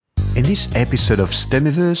In this episode of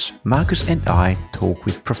Stemiverse, Marcus and I talk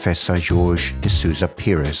with Professor Jorge DeSousa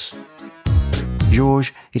Pires. Jorge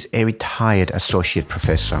is a retired associate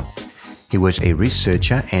professor. He was a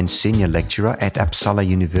researcher and senior lecturer at Uppsala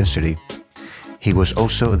University. He was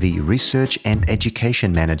also the research and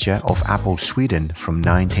education manager of Apple Sweden from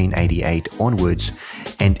 1988 onwards,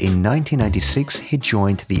 and in 1996 he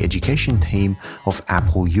joined the education team of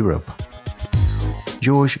Apple Europe.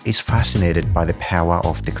 Jorge is fascinated by the power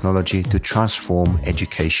of technology to transform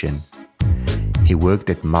education. He worked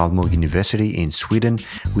at Malmö University in Sweden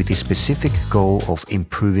with the specific goal of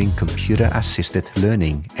improving computer-assisted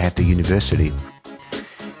learning at the university.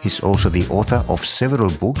 He's also the author of several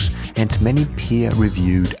books and many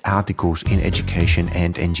peer-reviewed articles in education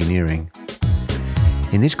and engineering.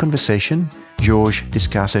 In this conversation, Jorge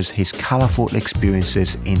discusses his colorful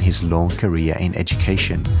experiences in his long career in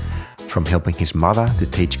education, from helping his mother to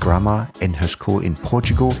teach grammar in her school in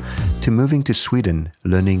Portugal to moving to Sweden,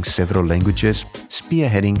 learning several languages,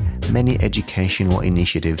 spearheading many educational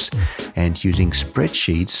initiatives, and using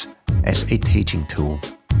spreadsheets as a teaching tool.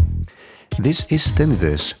 This is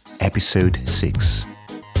Stemiverse, Episode 6.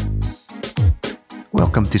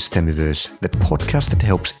 Welcome to Stemiverse, the podcast that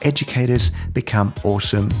helps educators become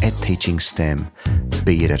awesome at teaching STEM,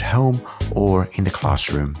 be it at home or in the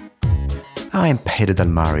classroom. I am Peter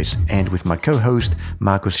Dalmaris, and with my co-host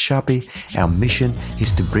Marcus Sharpie, our mission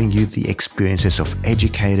is to bring you the experiences of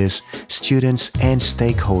educators, students and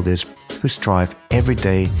stakeholders who strive every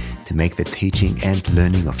day to make the teaching and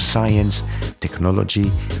learning of science,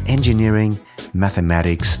 technology, engineering,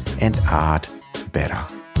 mathematics and art better.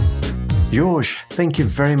 Jorge, thank you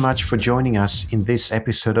very much for joining us in this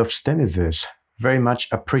episode of Stemiverse. Very much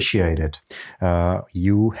appreciated.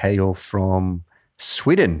 You hail from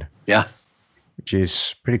Sweden. Yes. Which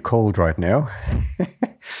is pretty cold right now.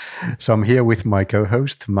 So I'm here with my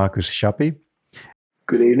co-host, Marcus Sharpie.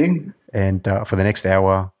 Good evening. And for the next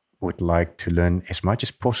hour, would like to learn as much as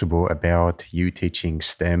possible about you teaching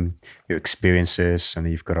STEM, your experiences, and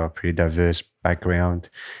you've got a pretty diverse background.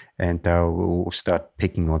 And we'll start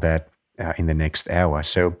picking on that in the next hour.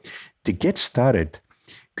 So to get started,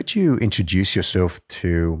 could you introduce yourself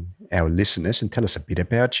to our listeners and tell us a bit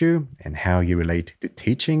about you and how you relate to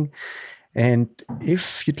teaching? And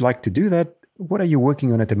if you'd like to do that, what are you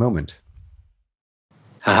working on at the moment?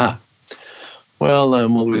 Well,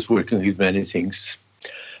 I'm always working with many things.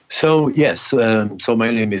 So, yes, so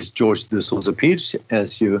my name is Jorge DeSousa Pires,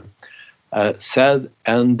 as you said.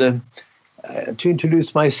 And to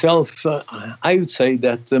introduce myself, I would say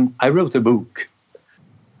that I wrote a book.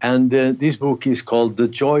 And this book is called The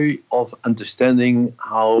Joy of Understanding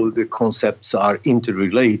How the Concepts Are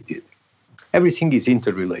Interrelated. Everything is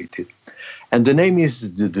interrelated. And the name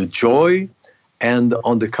is the Joy, and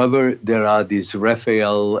on the cover there are these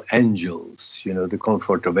Raphael angels, the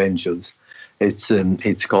comfort of angels.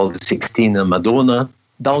 It's called the Sixtina Madonna.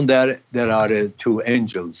 Down there are two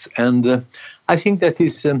angels, and I think that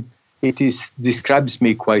describes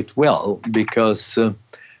me quite well because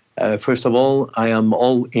first of all, I am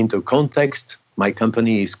all into context. My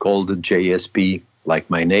company is called JSP, like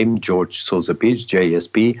my name, Jorge DeSousa Pires,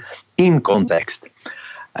 JSP, in context.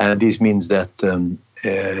 This means that,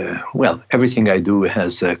 everything I do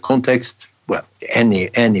has a context. Well,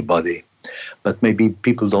 anybody, but maybe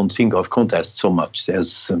people don't think of context so much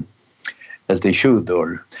as they should.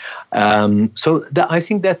 I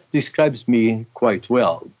think that describes me quite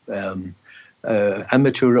well.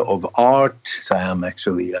 Amateur of art. So I am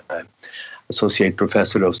actually an associate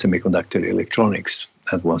professor of semiconductor electronics.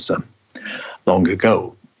 That was long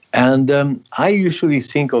ago, and I usually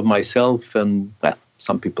think of myself and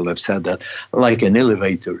some people have said that, like an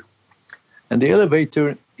elevator. And the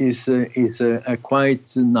elevator is a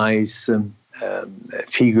quite nice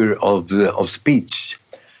figure of speech.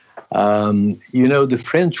 The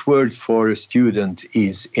French word for a student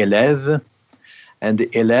is élève, and the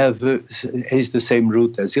élève is the same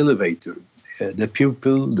root as elevator. The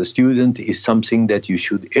pupil, the student, is something that you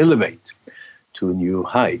should elevate to new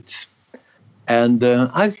heights. And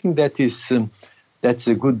I think that's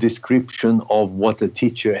a good description of what a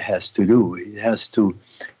teacher has to do. It has to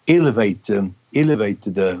elevate the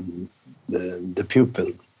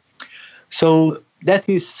pupil. So that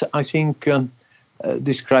is, I think,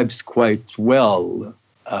 describes quite well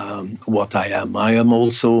what I am. I am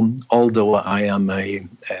also, although I am a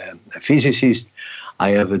physicist,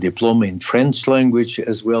 I have a diploma in French language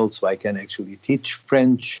as well, so I can actually teach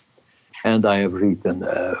French. And I have written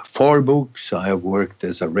 4 books. I have worked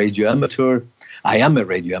as a radio amateur. I am a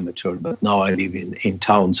radio amateur, but now I live in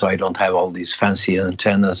town, so I don't have all these fancy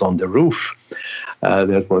antennas on the roof.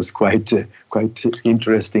 That was quite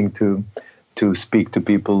interesting to speak to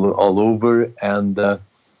people all over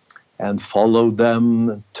and follow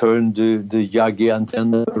them, turn the Yagi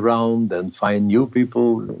antenna around and find new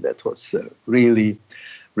people. That was really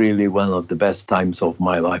one of the best times of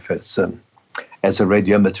my life as a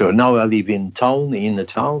radio amateur. Now I live in the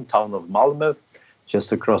town of Malmö,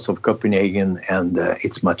 just across of Copenhagen, and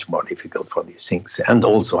it's much more difficult for these things. And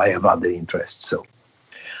also I have other interests. So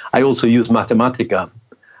I also use Mathematica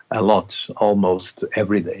a lot, almost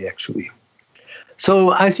every day, actually.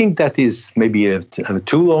 So I think that is maybe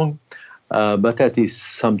too long, but that is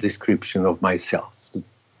some description of myself,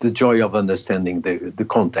 the joy of understanding the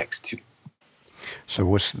context. So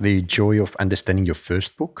was the joy of understanding your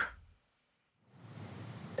first book?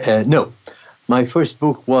 No. My first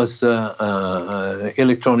book was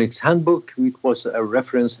Electronics Handbook. It was a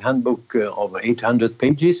reference handbook of 800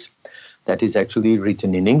 pages that is actually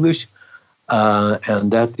written in English.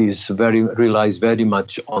 And that is relies very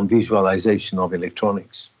much on visualization of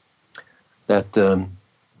electronics.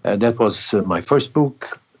 That was my first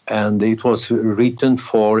book, and it was written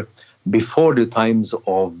before the times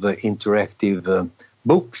of interactive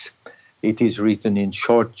books. It is written in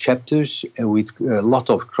short chapters with a lot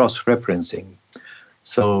of cross-referencing.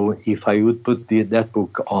 So if I would put that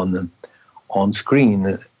book on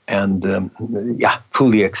screen and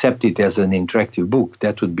fully accept it as an interactive book,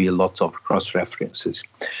 that would be lots of cross-references.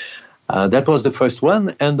 That was the first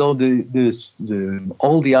one, and all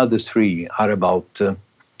the other three are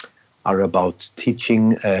about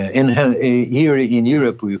teaching. Here in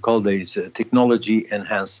Europe, we call this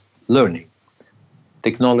technology-enhanced learning.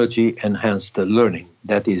 Technology-enhanced learning,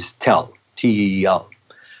 that is TEL, T-E-L.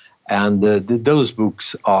 And those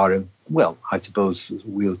books are, well, I suppose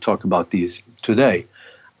we'll talk about these today,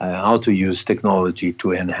 how to use technology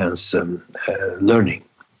to enhance learning.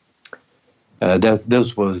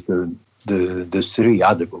 Those were the three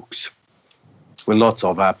other books with lots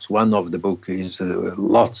of apps. One of the book is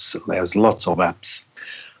has lots of apps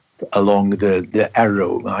along the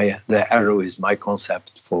arrow. The arrow is my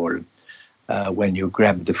concept for when you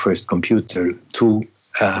grab the first computer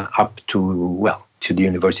up to the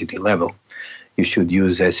university level. You should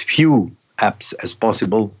use as few apps as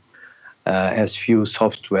possible, as few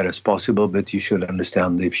software as possible, but you should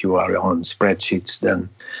understand if you are on spreadsheets, then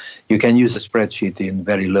you can use a spreadsheet in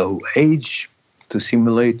very low age to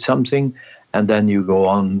simulate something, and then you go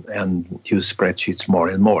on and use spreadsheets more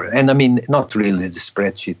and more. And I mean, not really the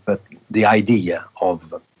spreadsheet, but the idea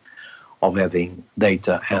of having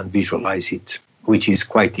data and visualize it, which is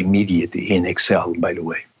quite immediate in Excel, by the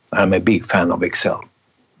way. I'm a big fan of Excel.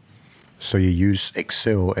 So you use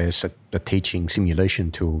Excel as a teaching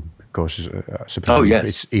simulation tool, because yes,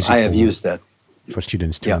 it's easy I have used that for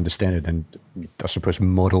students to understand it and, I suppose,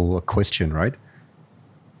 model a question, right?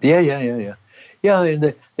 Yeah.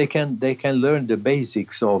 And they can learn the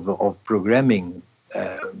basics of programming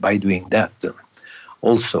by doing that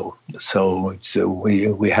also. So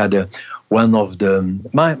we had one of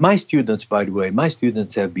my students, by the way, my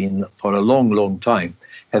students have been for a long time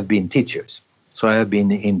have been teachers. So I have been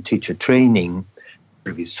in teacher training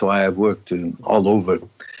service. So I have worked all over,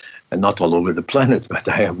 not all over the planet, but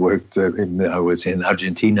I have worked. I was in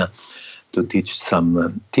Argentina to teach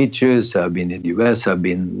some teachers. I've been in the US. I've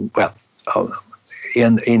been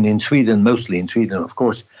in Sweden, mostly in Sweden, of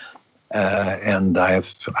course. And I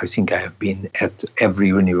think I have been at every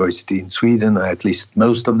university in Sweden, at least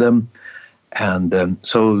most of them. And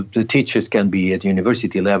so the teachers can be at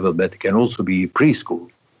university level, but can also be preschool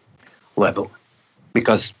level,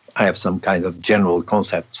 because I have some kind of general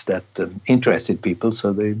concepts that interested people,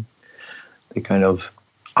 so they kind of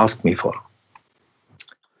asked me for.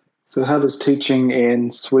 So how does teaching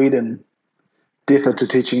in Sweden differ to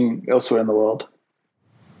teaching elsewhere in the world?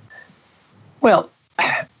 Well,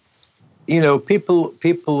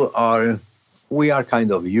 we are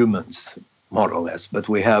kind of humans, more or less, but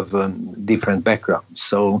we have different backgrounds.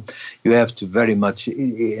 So you have to very much,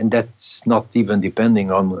 and that's not even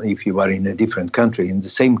depending on if you are in a different country. In the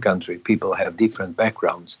same country, people have different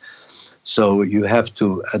backgrounds. So you have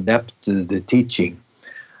to adapt the teaching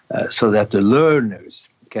so that the learners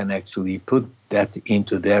can actually put that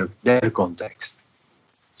into their context.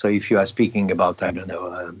 So if you are speaking about, I don't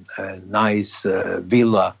know, a nice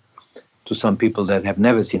villa to some people that have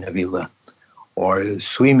never seen a villa, or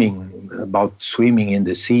swimming in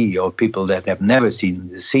the sea, or people that have never seen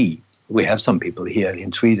the sea. We have some people here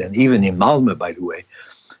in Sweden, even in Malmö, by the way,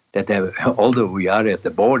 that have, although we are at the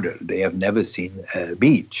border, they have never seen a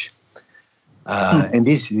beach. And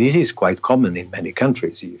this is quite common in many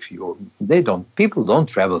countries. People don't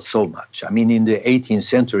travel so much. I mean, in the 18th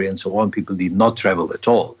century and so on, people did not travel at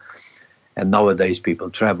all. And nowadays people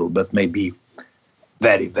travel, but maybe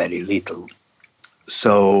very, very little.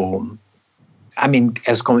 So, I mean,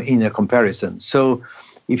 in a comparison. So,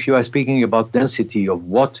 if you are speaking about density of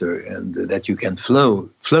water and that you can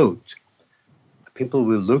float,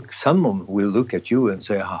 someone will look at you and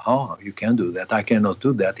say, "Haha, you can do that. I cannot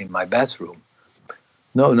do that in my bathroom."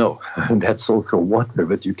 No, that's also water,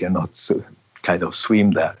 but you cannot kind of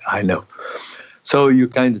swim that. I know. So you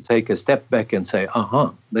kind of take a step back and say,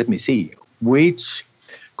 let me see, which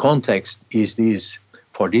context is this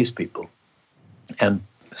for these people? And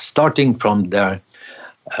starting from their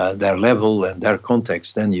level and their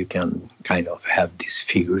context, then you can kind of have these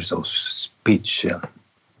figures of speech,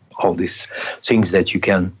 all these things that you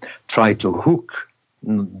can try to hook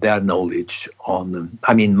their knowledge on,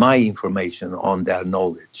 my information on their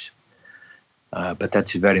knowledge. But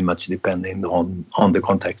that's very much depending on the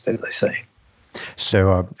context, as I say.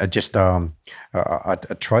 So I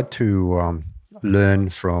tried to learn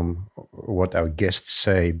from what our guests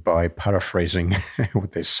say by paraphrasing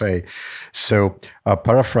what they say. So I'll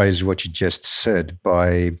paraphrase what you just said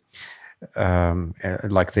by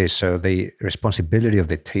like this. So the responsibility of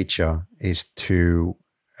the teacher is to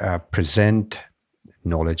present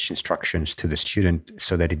knowledge instructions to the student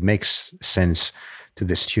so that it makes sense to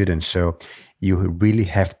the student. So you really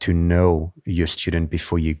have to know your student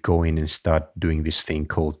before you go in and start doing this thing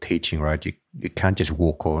called teaching, right? You can't just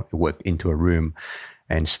walk into a room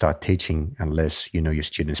and start teaching unless you know your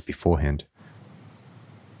students beforehand.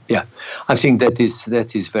 Yeah, I think that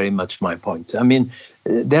is very much my point. I mean,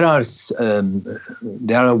 there are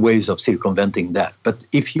ways of circumventing that. But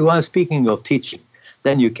if you are speaking of teaching,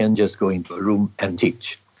 then you can just go into a room and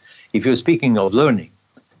teach. If you're speaking of learning,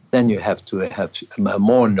 then you have to have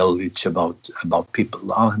more knowledge about people.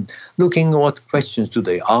 Looking what questions do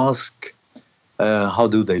they ask, how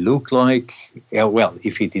do they look like? Yeah, well,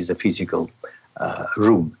 if it is a physical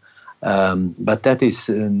room. But that is,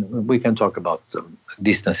 we can talk about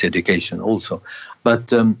distance education also.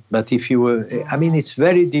 But if you were, it's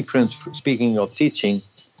very different. Speaking of teaching,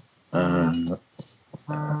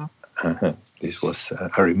 this was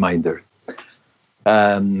a reminder.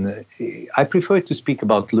 I prefer to speak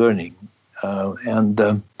about learning, but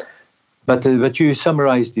you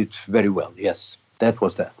summarized it very well. Yes, that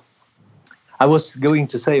was that. I was going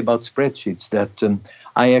to say about spreadsheets that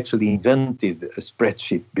I actually invented a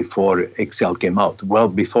spreadsheet before Excel came out. Well,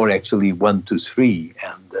 before actually 1, 2, 3,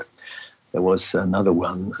 and there was another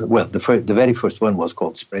one. Well, the very first one was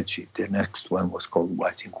called spreadsheet. The next one was called,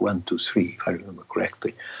 I think, 1, 2, 3, if I remember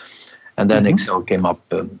correctly. And then Excel came up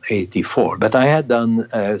 84. But I had done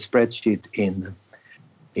a spreadsheet in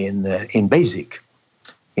BASIC,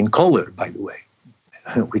 in color, by the way,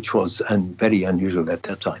 which was very unusual at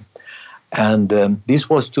that time. And this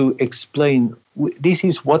was to explain, this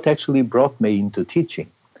is what actually brought me into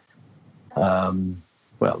teaching.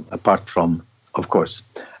 Well, apart from, of course,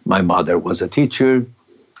 my mother was a teacher,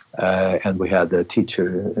 and we had a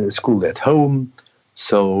teacher school at home.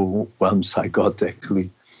 So once I got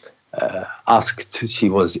actually asked, she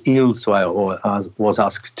was ill, so I was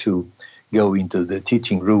asked to go into the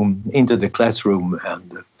teaching room, into the classroom,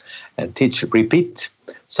 and teach, repeat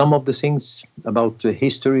some of the things about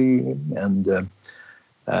history and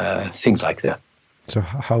things like that. So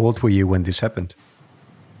how old were you when this happened?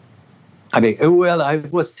 I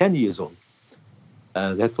was 10 years old.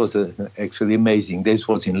 That was actually amazing. This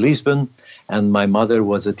was in Lisbon, and my mother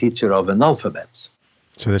was a teacher of analphabets.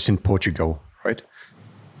 So that's in Portugal, right?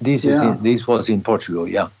 This was in Portugal,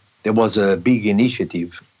 yeah. There was a big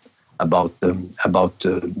initiative about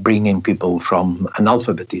bringing people from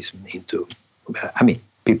analphabetism into,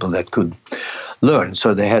 people that could learn.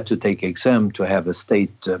 So they had to take exam to have a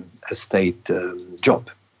state job.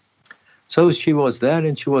 So she was there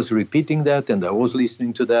and she was repeating that, and I was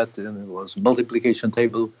listening to that, and it was multiplication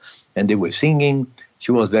table, and they were singing.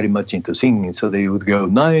 She was very much into singing, so they would go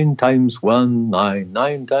 9 times 1, 9,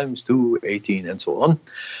 9 times 2, 18, and so on.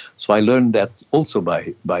 So I learned that also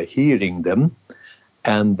by hearing them.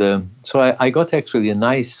 And so I got actually a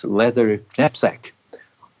nice leather knapsack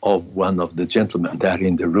of one of the gentlemen there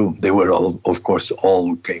in the room. They were all, of course,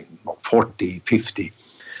 all came 40, 50.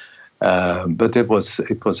 But it was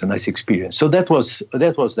a nice experience. So that was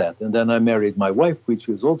that. And then I married my wife, which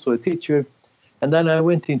was also a teacher. And then I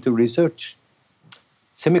went into research,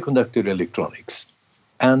 semiconductor electronics.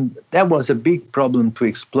 And that was a big problem to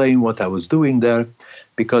explain what I was doing there,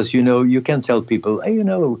 Because, you can tell people, hey,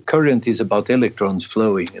 current is about electrons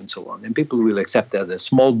flowing and so on. And people will accept that as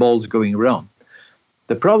small balls going around.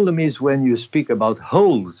 The problem is when you speak about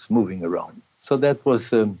holes moving around. So that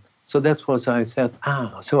was I said,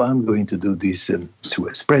 so I'm going to do this through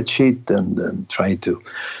a spreadsheet and try to.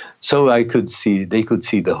 So they could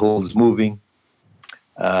see the holes moving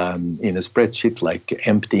in a spreadsheet, like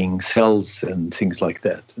emptying cells and things like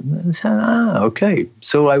that. And I said, okay.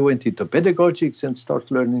 So I went into pedagogics and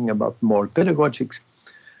started learning about more pedagogics.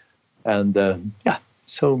 And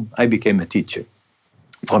so I became a teacher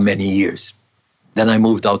for many years. Then I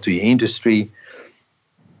moved out to the industry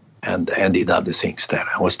and did other things there.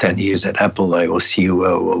 I was 10 years at Apple. I was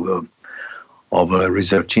CEO of a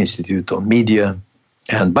research institute on media.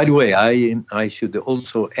 And by the way, I should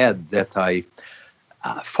also add that I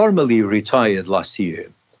formally retired last year,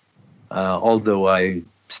 although I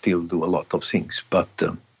still do a lot of things, but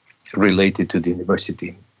related to the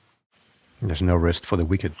university. There's no rest for the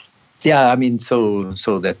wicked. Yeah, I mean, so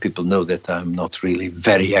that people know that I'm not really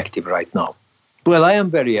very active right now. Well, I am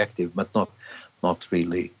very active, but not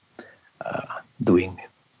really doing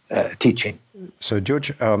teaching. So,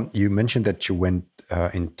 George, you mentioned that you went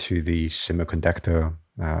into the semiconductor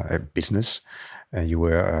business. You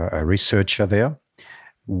were a researcher there.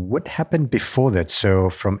 What happened before that? So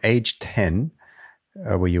from age 10,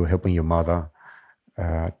 where you were helping your mother,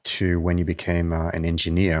 to when you became an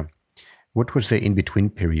engineer, what was the in-between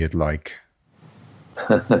period like?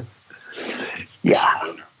 From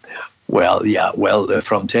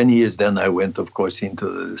 10 years, then I went, of course, into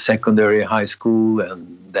the secondary high school,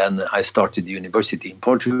 and then I started university in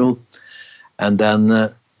Portugal. And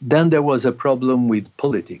then there was a problem with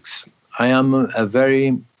politics. I am a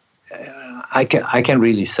very... I can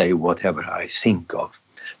really say whatever I think of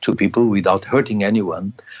to people without hurting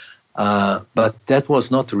anyone. But that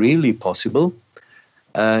was not really possible.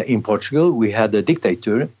 In Portugal, we had a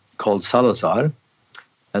dictator called Salazar.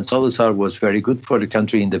 And Salazar was very good for the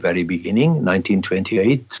country in the very beginning,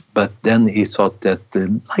 1928. But then he thought that,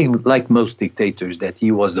 like most dictators, that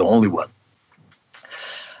he was the only one.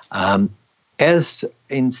 As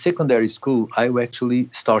in secondary school, I actually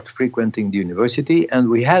started frequenting the university, and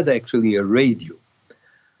we had actually a radio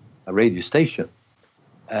station.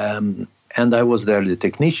 And I was there the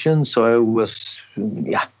technician, so I was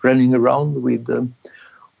running around with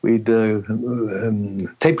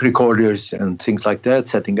tape recorders and things like that,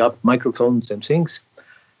 setting up microphones and things.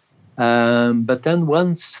 But then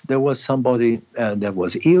once there was somebody that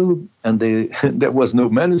was ill, and there was no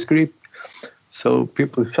manuscript. So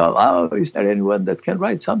people felt, is there anyone that can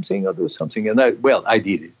write something or do something? And I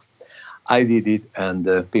did it.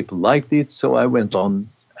 And people liked it. So I went on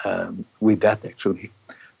with that, actually.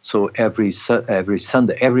 So every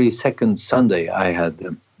Sunday, every second Sunday, I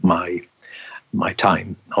had my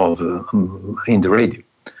time of in the radio.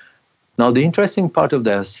 Now, the interesting part of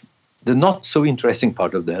this, the not so interesting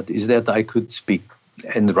part of that, is that I could speak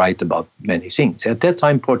and write about many things. At that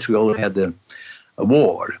time, Portugal had a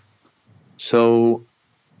war. So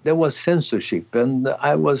there was censorship, and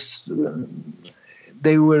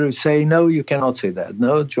they were saying, no, you cannot say that.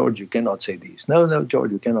 No, George, you cannot say this. No,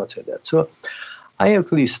 George, you cannot say that. So I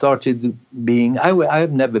actually started being, I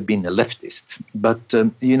have never been a leftist, but,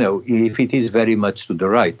 if it is very much to the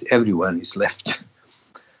right, everyone is left.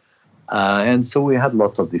 And so we had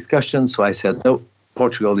lots of discussions. So I said, no,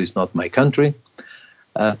 Portugal is not my country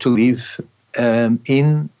to live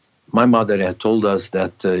in. My mother had told us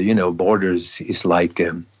that, borders is like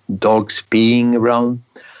dogs peeing around.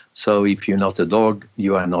 So if you're not a dog,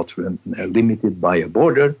 you are not limited by a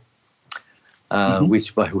border,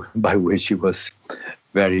 which by which she was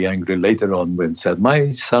very angry later on when said,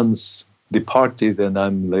 my son's departed and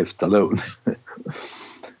I'm left alone.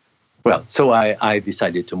 Well, so I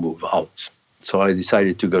decided to move out. So I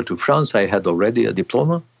decided to go to France. I had already a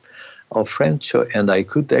diploma of French, and I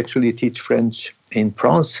could actually teach French in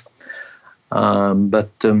France. I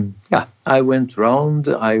went around.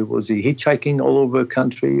 I was hitchhiking all over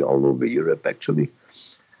country, all over Europe, actually.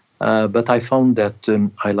 But I found that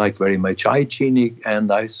I like very much hygiene,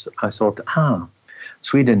 and I thought,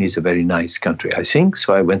 Sweden is a very nice country, I think.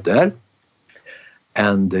 So I went there.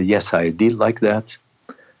 And yes, I did like that.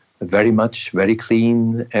 Very much, very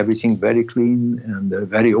clean, everything very clean, and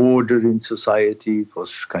very ordered in society. It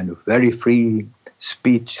was kind of very free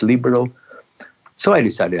speech, liberal. So I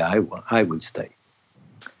decided I will stay.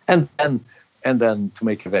 And then to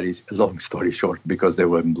make a very long story short, because there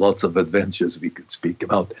were lots of adventures we could speak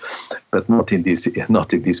about, but not in this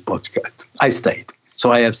podcast, I stayed.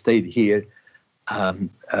 So I have stayed here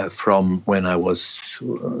from when I was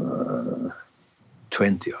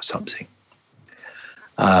 20 or something.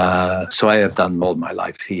 So I have done all my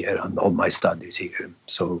life here and all my studies here.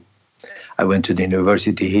 So I went to the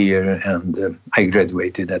university here, and I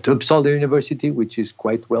graduated at Uppsala University, which is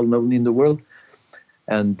quite well known in the world.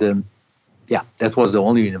 And yeah, that was the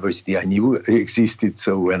only university I knew existed.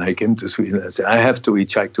 So when I came to Sweden, I said, I have to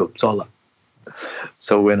hitchhike to Uppsala.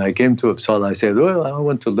 So when I came to Uppsala, I said, well, I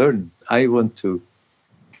want to learn. I want to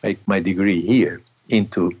make my degree here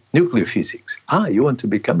into nuclear physics. You want to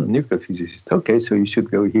become a nuclear physicist? Okay, so you should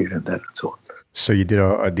go here and there and so on. So you did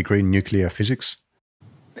a degree in nuclear physics?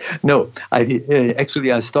 No, I did,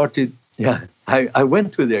 actually I started, I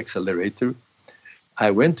went to the accelerator.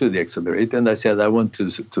 And I said, I want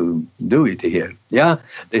to do it here. Yeah,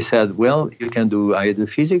 they said, well, you can do either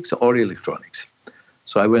physics or electronics.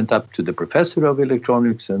 So I went up to the professor of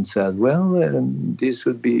electronics and said, well, this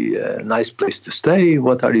would be a nice place to stay.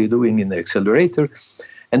 What are you doing in the accelerator?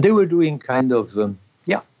 And they were doing kind of,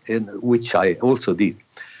 which I also did.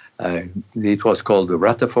 It was called the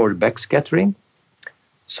Rutherford backscattering.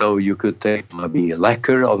 So you could take maybe a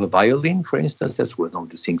lacquer of a violin, for instance. That's one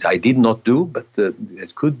of the things I did not do, but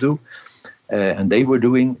it could do. And they were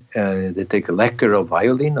doing, they take a lacquer of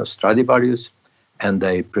violin, of Stradivarius, and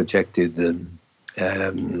they projected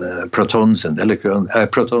protons and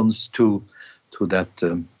protons to that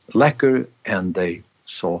lacquer, and they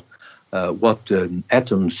saw what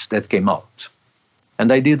atoms that came out.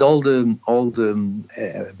 And I did all the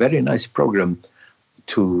very nice program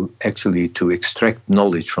to extract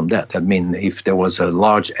knowledge from that. I mean, if there was a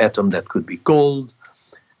large atom, that could be gold,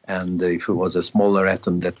 and if it was a smaller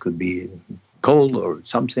atom, that could be coal or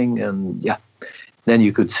something, and then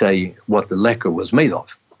you could say what the lacquer was made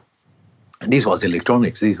of. And this was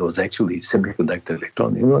electronics. This was actually semiconductor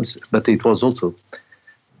electronics, but it was also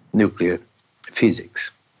nuclear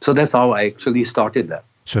physics. So that's how I actually started that.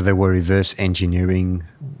 So they were reverse engineering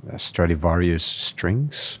Stradivarius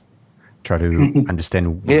strings? Try to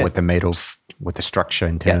understand what they're made of, what the structure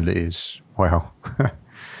internally is. Wow.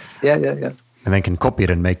 Yeah. And then can copy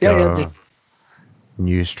it and make a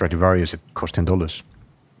new Stradivarius that cost $10.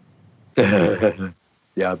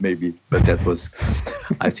 Yeah, maybe. But that was,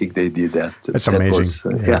 I think they did that. That's amazing.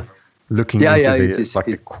 Was, Looking into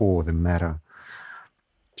the core, the matter,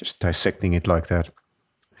 just dissecting it like that.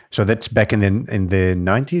 So that's back in the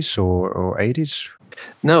 90s or 80s?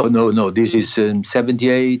 No. This is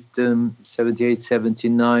 78,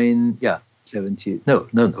 79. Yeah, 70. No.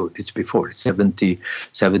 It's before. It's 70,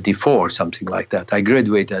 74, something like that. I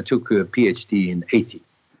graduated. I took a PhD in 80.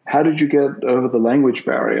 How did you get over the language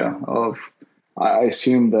barrier of, I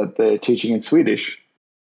assume that they're teaching in Swedish?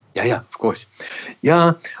 Yeah, of course.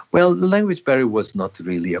 Yeah, well, the language barrier was not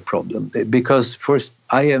really a problem because first,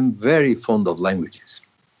 I am very fond of languages.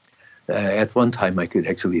 At one time, I could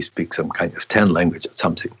actually speak some kind of 10 languages or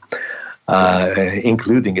something,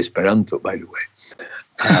 including Esperanto, by the way.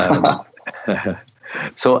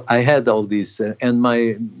 So I had all these, and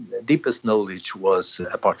my deepest knowledge was,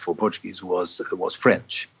 apart from Portuguese, was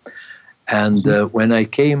French. And when I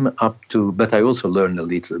came up to, but I also learned a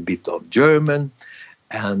little bit of German.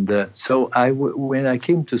 And so when I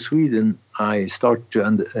came to Sweden, I started to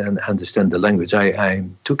understand the language. I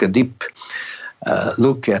took a deep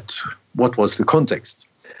look at what was the context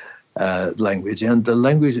language. And the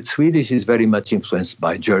language, Swedish is very much influenced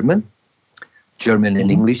by German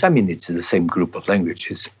and English. I mean, it's the same group of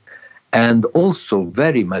languages. And also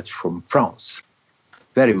very much from France.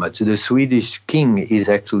 Very much. The Swedish king is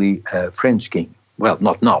actually a French king. Well,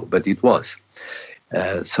 not now, but it was.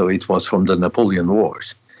 So it was from the Napoleon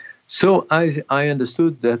Wars. So I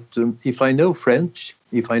understood that if I know French,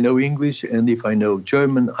 if I know English, and if I know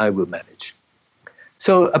German, I will manage.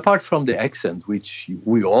 So apart from the accent, which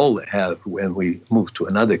we all have when we move to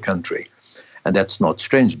another country, and that's not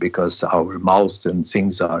strange because our mouths and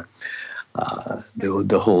things are,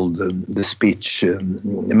 the whole the speech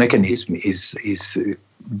mechanism is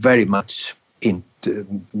very much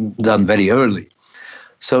done very early.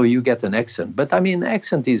 So you get an accent. But I mean,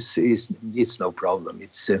 accent is no problem.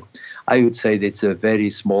 It's I would say that it's a very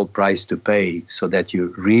small price to pay so that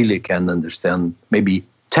you really can understand maybe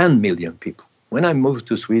 10 million people. When I moved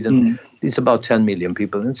to Sweden, it's about 10 million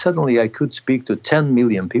people. And suddenly I could speak to 10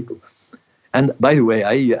 million people. And by the way,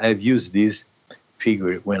 I've used this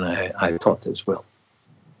figure when I taught as well.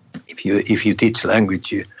 If you teach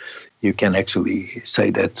language, you can actually say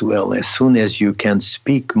that, well, as soon as you can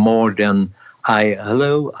speak more than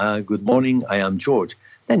hello, good morning, I am George,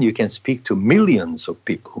 then you can speak to millions of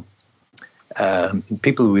people.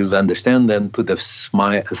 People will understand and put a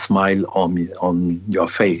smile on your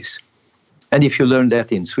face. And if you learn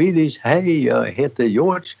that in Swedish, hey, jag heter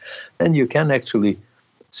George, then you can actually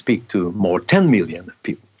speak to more 10 million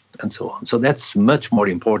people, and so on. So that's much more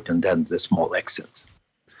important than the small accents.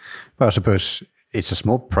 Well, I suppose it's a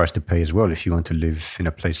small price to pay as well if you want to live in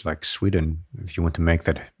a place like Sweden. If you want to make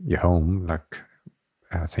that your home, like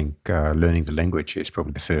I think learning the language is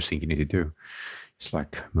probably the first thing you need to do. It's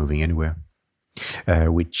like moving anywhere.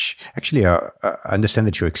 Which actually, I understand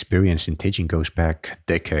that your experience in teaching goes back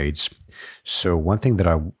decades. So one thing that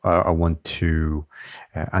I want to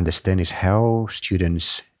understand is how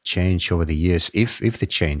students change over the years, if they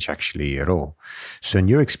change actually at all. So in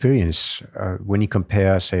your experience, when you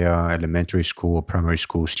compare, say, an elementary school or primary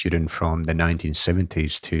school student from the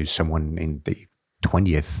 1970s to someone in the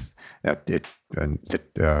 20th,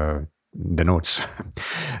 the notes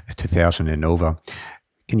 2000 and over,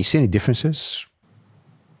 can you see any differences?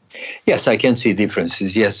 Yes, I can see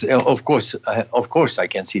differences. Yes, of course, I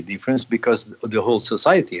can see difference because the whole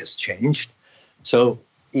society has changed. So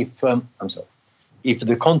if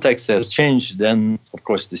the context has changed, then of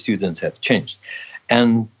course the students have changed.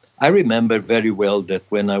 And I remember very well that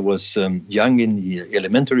when I was young in the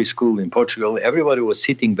elementary school in Portugal, everybody was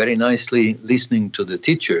sitting very nicely listening to the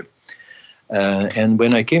teacher. And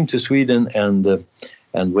when I came to Sweden and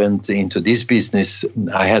went into this business,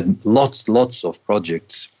 I had lots of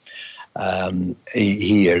projects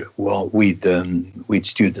here with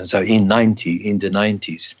students in the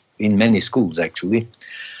 90s in many schools actually.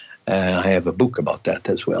 I have a book about that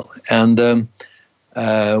as well. And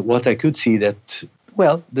what I could see that,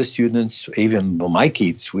 well, the students, even my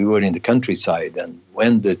kids, we were in the countryside, and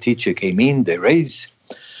when the teacher came in, they raised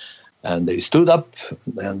and they stood up,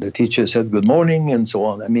 and the teacher said good morning and so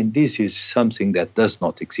on. I mean, this is something that does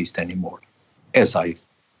not exist anymore,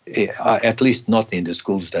 at least not in the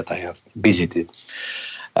schools that I have visited.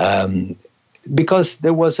 Because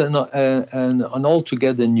there was an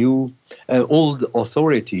altogether new, old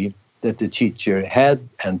authority that the teacher had,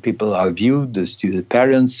 and people are viewed, the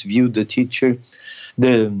parents viewed the teacher,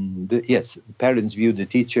 parents viewed the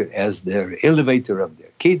teacher as their elevator of their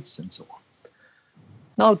kids and so on.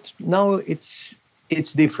 Now it's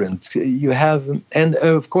different. You have, and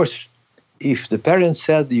of course, if the parents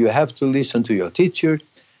said you have to listen to your teacher,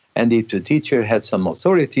 and if the teacher had some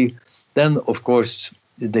authority, then of course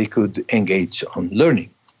they could engage on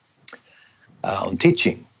learning, on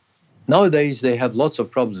teaching. Nowadays they have lots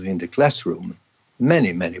of problems in the classroom,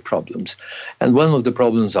 many problems, and one of the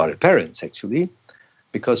problems are the parents actually,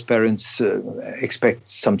 because parents expect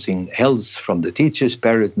something else from the teachers.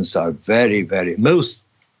 Parents are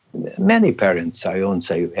many parents, I won't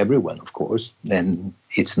say everyone, of course, and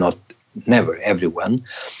it's not never everyone,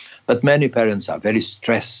 but many parents are very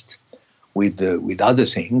stressed with other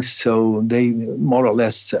things, so they more or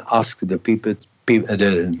less ask the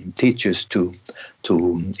teachers to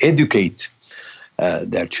educate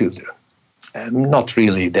their children. Not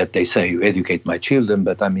really that they say, educate my children,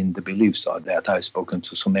 but I mean, the beliefs are that I've spoken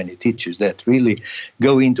to so many teachers that really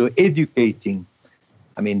go into educating.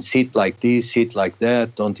 I mean, sit like this, sit like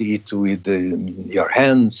that, don't eat with your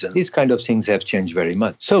hands. And these kind of things have changed very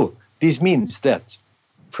much. So this means that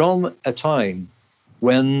from a time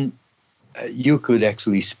when you could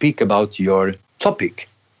actually speak about your topic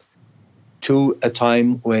to a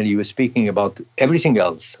time when you were speaking about everything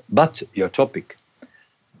else but your topic,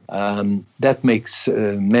 that makes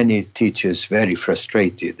many teachers very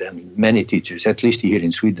frustrated. And many teachers, at least here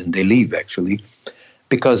in Sweden, they leave actually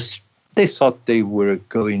because they thought they were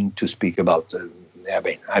going to speak about,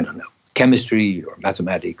 I don't know, chemistry or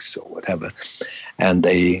mathematics or whatever. And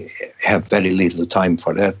they have very little time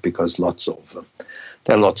for that because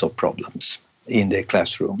there are lots of problems in the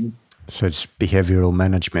classroom. So it's behavioral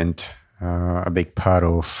management, a big part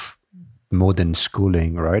of modern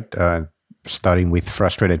schooling, right? Starting with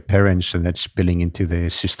frustrated parents and that's spilling into the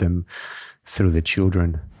system through the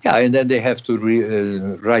children. Yeah, and then they have to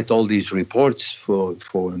write all these reports for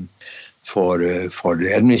the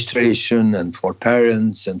administration and for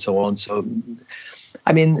parents and so on. So,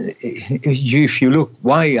 I mean, if you look,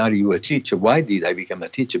 why are you a teacher? Why did I become a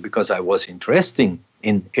teacher? Because I was interested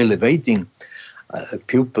in elevating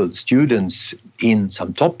pupils, students in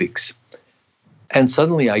some topics. And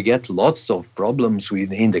suddenly I get lots of problems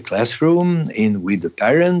in the classroom, with the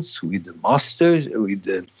parents, with the masters, with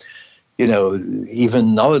the,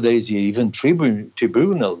 even nowadays, even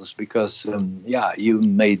tribunals, because, you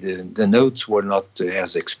made the notes were not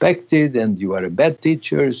as expected and you are a bad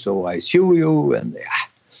teacher, so I sue you. And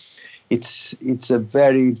it's a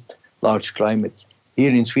very large climate.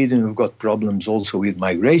 Here in Sweden, we've got problems also with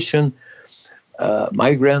migration.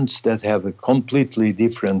 Migrants that have a completely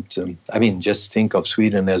different, just think of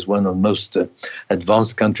Sweden as one of the most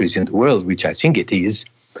advanced countries in the world, which I think it is.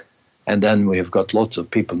 And then we have got lots of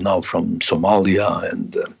people now from Somalia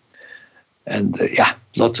and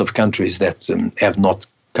lots of countries that have not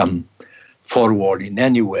come forward in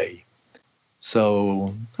any way.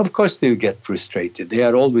 So, of course, they get frustrated. They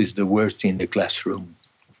are always the worst in the classroom.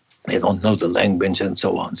 They don't know the language and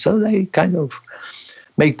so on. So they kind of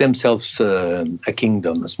make themselves a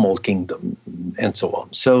kingdom, a small kingdom, and so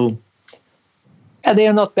on. So, they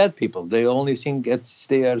are not bad people. The only thing is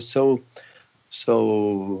they are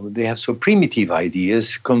they have so primitive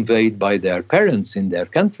ideas conveyed by their parents in their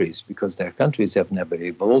countries, because their countries have never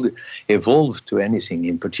evolved to anything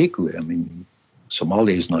in particular. I mean,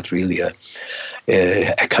 Somalia is not really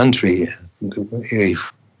a country, a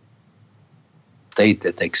state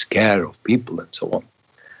that takes care of people and so on.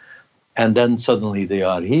 And then suddenly they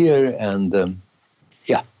are here, and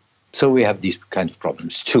so we have these kind of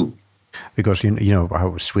problems too. Because you know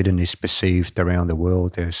how Sweden is perceived around the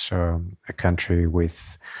world as a country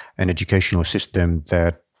with an educational system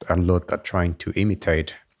that a lot are trying to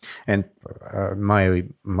imitate. And my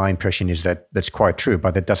impression is that that's quite true,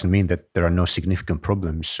 but that doesn't mean that there are no significant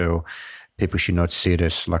problems. So people should not see it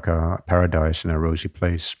as like a paradise and a rosy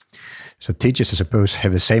place. So teachers, I suppose,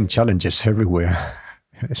 have the same challenges everywhere,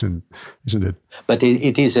 isn't it? But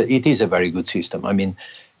it is a very good system. I mean,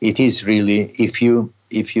 it is really, if you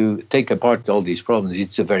take apart all these problems,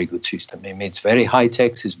 it's a very good system. I mean, it's very high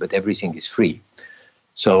taxes, but everything is free.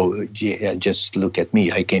 So just look at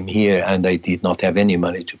me. I came here and I did not have any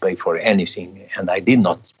money to pay for anything, and I did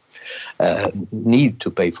not need to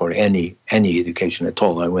pay for any education at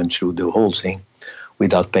all. I went through the whole thing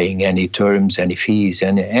without paying any terms, any fees,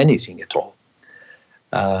 anything at all.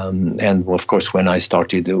 And of course, when I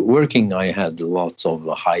started working, I had lots of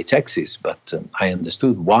high taxes, but I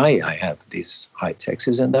understood why I have these high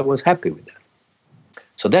taxes, and I was happy with that.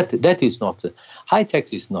 So that is not high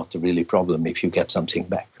tax is not a really problem if you get something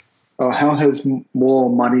back. How has more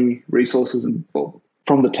money, resources,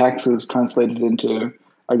 from the taxes translated into,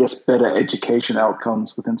 I guess, better education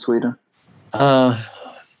outcomes within Sweden?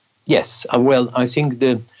 Yes. Well, I think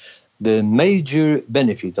the major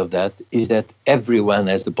benefit of that is that everyone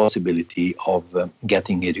has the possibility of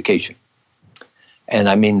getting education. And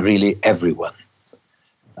I mean really everyone.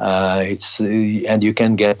 And you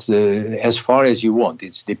can get as far as you want.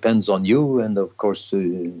 It depends on you and, of course,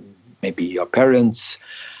 maybe your parents.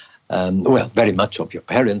 Very much of your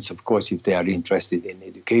parents, of course, if they are interested in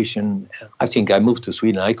education. I think I moved to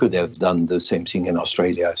Sweden. I could have done the same thing in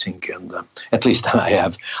Australia, I think, and at least I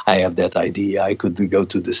have that idea. I could go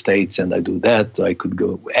to the States and I do that. I could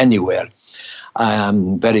go anywhere. I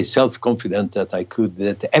am very self-confident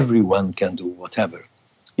that everyone can do whatever.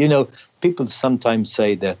 You know, people sometimes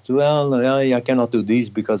say that, well, I cannot do this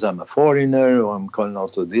because I'm a foreigner, or I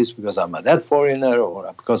cannot do this because I'm a that foreigner,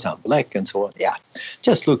 or because I'm black, and so on. Yeah,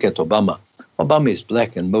 just look at Obama. Obama is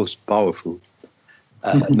black and most powerful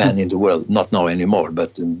man in the world. Not now anymore,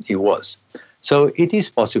 but he was. So it is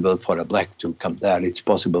possible for a black to come there. It's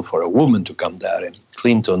possible for a woman to come there. And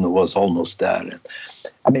Clinton was almost there. And,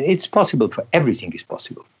 I mean, it's possible for everything is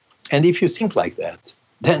possible. And if you think like that,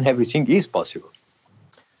 then everything is possible.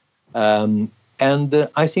 And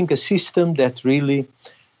I think a system that really,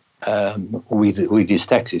 with these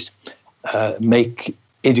taxes, make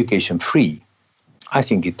education free, I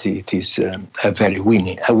think it is a very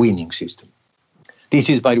winning system. This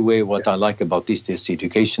is, by the way, what I like about this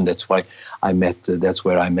education. That's why that's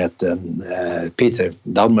where I met Peter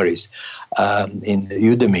Dalmaris in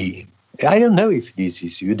Udemy. I don't know if this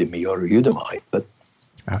is Udemy or Udemy, but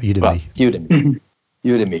Udemy. Well, Udemy.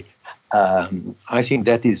 Udemy. I think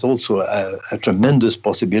that is also a tremendous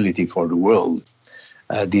possibility for the world,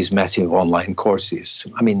 these massive online courses.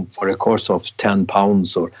 I mean, for a course of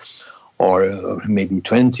 £10 or maybe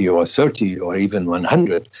 20 or 30 or even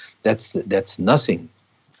 100, that's nothing.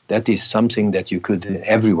 That is something that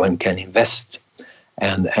everyone can invest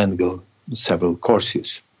and go several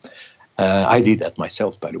courses. I did that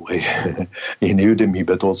myself, by the way, in Udemy,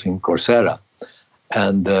 but also in Coursera.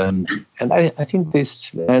 And I think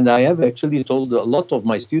this, and I have actually told a lot of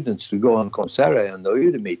my students to go on Coursera and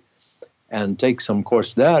Udemy and take some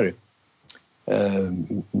course there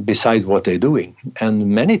besides what they're doing. And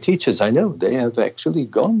many teachers I know, they have actually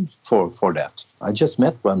gone for that. I just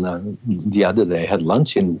met one the other day, had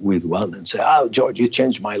lunch with one and said, "Oh, George, you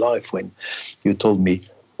changed my life when you told me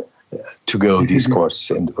to go this course."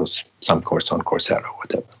 And it was some course on Coursera or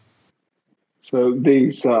whatever. So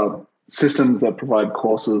these systems that provide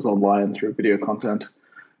courses online through video content,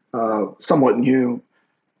 somewhat new.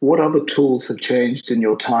 What other tools have changed in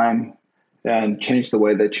your time and changed the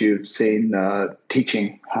way that you've seen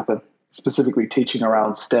teaching happen, specifically teaching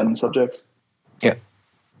around STEM subjects? Yeah.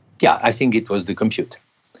 Yeah, I think it was the computer.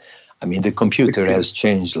 I mean, the computer has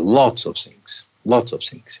changed lots of things.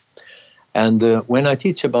 And when I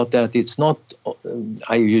teach about that, it's not,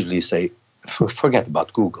 I usually say, forget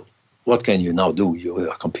about Google. What can you now do with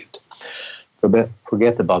a computer?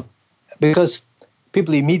 Forget about, because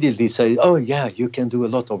people immediately say, oh, yeah, you can do a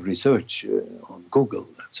lot of research on Google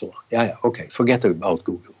and so on. Yeah, okay, forget about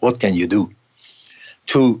Google. What can you do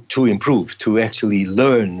to improve, to actually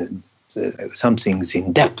learn some things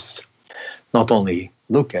in depth, not only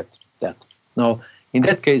look at that? Now, in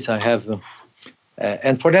that case, I have,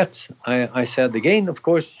 and for that, I said again, of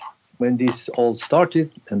course, when this all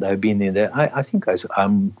started, and I've been in there, I think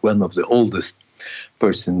I'm one of the oldest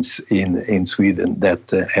persons in Sweden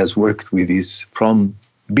that has worked with this, from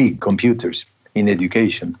big computers in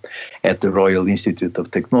education at the Royal Institute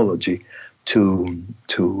of Technology to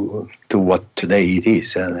what today it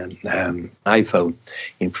is. And iPhone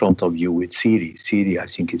in front of you with Siri. Siri, I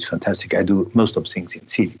think it's fantastic. I do most of things in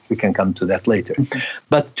Siri. We can come to that later.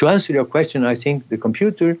 But to answer your question, I think the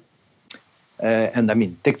computer and I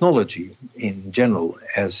mean technology in general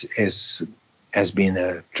has been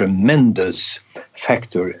a tremendous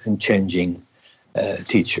factor in changing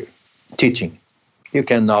teaching. You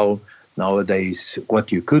can nowadays,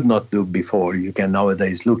 what you could not do before, you can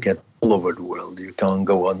nowadays look at all over the world. You can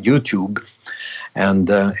go on YouTube, and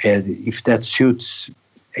if that suits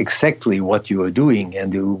exactly what you are doing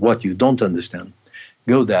and what you don't understand,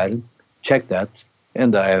 go there, check that.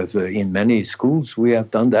 And I have, in many schools, we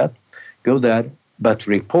have done that. Go there, but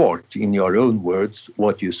report in your own words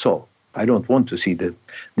what you saw. I don't want to see the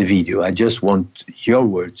video. I just want your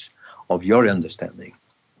words of your understanding.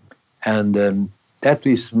 And that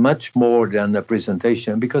is much more than a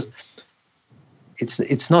presentation, because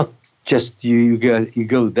it's not just you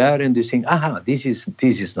go there and you think, aha, this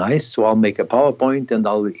is nice, so I'll make a PowerPoint and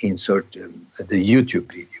I'll insert the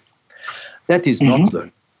YouTube video. That is not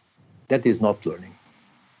learning. That is not learning.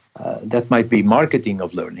 That might be marketing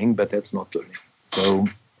of learning, but that's not learning. So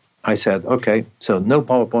I said, okay, so no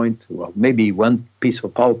PowerPoint, well, maybe one piece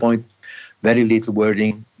of PowerPoint, very little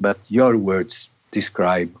wording, but your words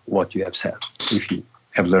describe what you have said. If you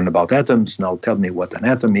have learned about atoms, now tell me what an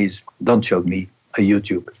atom is. Don't show me a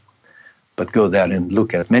YouTube, but go there and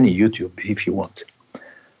look at many YouTube if you want.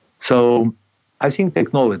 So I think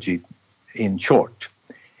technology, in short,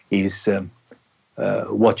 is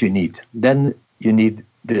what you need. Then you need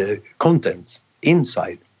the content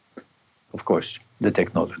inside, of course, the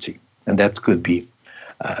technology. And that could be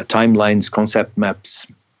timelines, concept maps,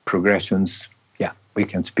 progressions. Yeah, we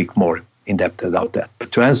can speak more in depth about that.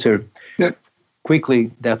 But to answer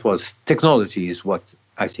quickly, that was technology is what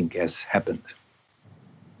I think has happened.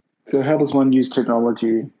 So how does one use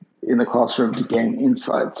technology in the classroom to gain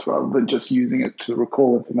insights rather than just using it to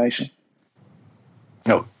recall information?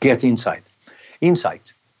 No, get insight.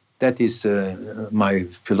 Insight. That is my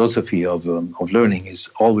philosophy of learning, is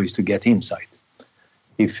always to get insight.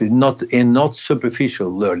 If not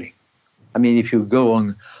superficial learning. I mean, if you go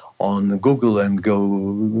on Google and go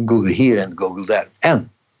Google here and Google there. And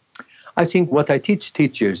I think what I teach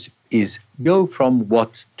teachers is go from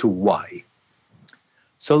what to why.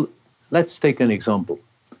 So let's take an example.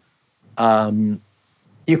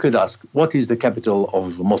 You could ask, what is the capital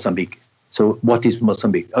of Mozambique? So what is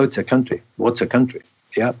Mozambique? Oh, it's a country. What's a country?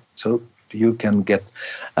 Yeah, so you can get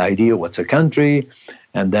an idea what's a country,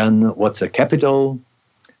 and then what's a capital,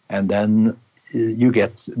 and then you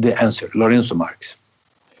get the answer, Lorenzo Marx.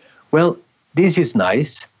 Well, this is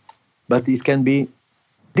nice, but it can be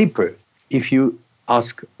deeper if you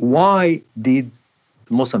ask, why did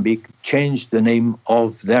Mozambique change the name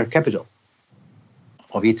of their capital,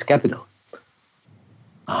 of its capital?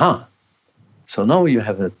 Aha. So now you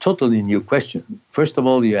have a totally new question. First of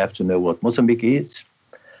all, you have to know what Mozambique is,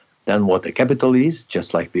 then what the capital is,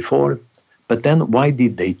 just like before. But then why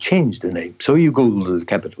did they change the name? So you Google the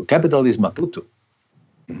capital. Capital is Maputo.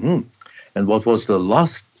 And what was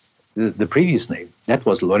the previous name? That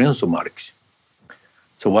was Lorenzo Marx.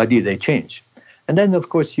 So why did they change? And then, of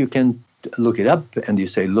course, you can look it up and you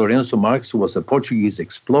say Lorenzo Marx was a Portuguese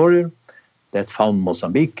explorer that found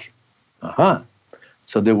Mozambique. Aha.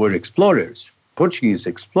 So there were explorers, Portuguese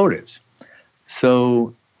explorers.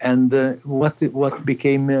 So, and what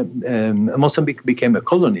became, Mozambique became a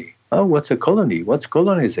colony. Oh, what's a colony? What's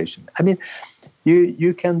colonization? I mean,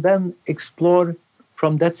 you can then explore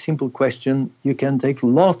from that simple question. You can take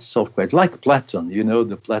lots of questions, like Platon,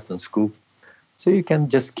 the Platon school. So you can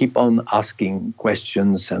just keep on asking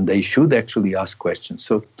questions, and they should actually ask questions.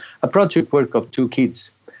 So a project work of 2 kids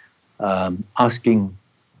asking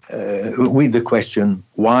with the question,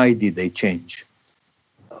 why did they change?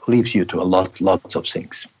 Leaves you to lots of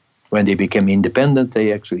things. When they became independent,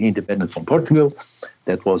 they actually independent from Portugal.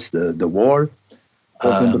 That was the war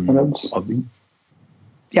Of independence.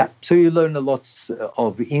 Yeah, so you learn a lot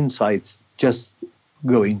of insights just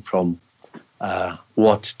going from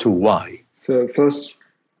what to why. So first,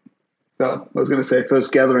 I was going to say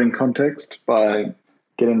first gathering context by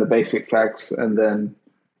getting the basic facts and then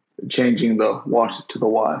changing the what to the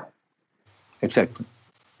why. Exactly.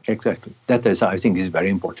 That is, I think, is very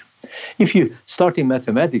important. If you start in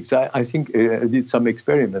mathematics, I think I did some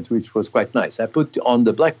experiments, which was quite nice. I put on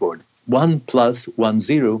the blackboard 1 plus 1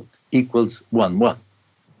 0 equals 1 1.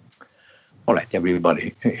 All right,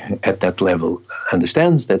 everybody at that level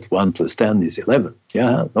understands that 1 plus 10 is 11.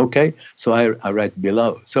 Yeah, okay. So I write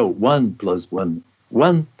below. So 1 plus 1,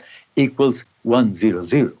 1 equals 1 0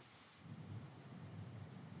 0.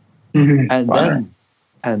 Mm-hmm.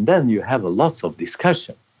 And then you have a lots of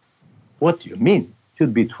discussion. What do you mean? It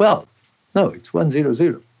should be 12. No, it's 1 0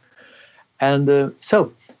 0. And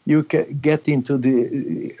so you get into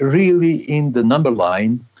the really in the number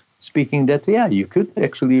line, speaking that, yeah, you could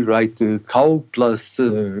actually write cow plus,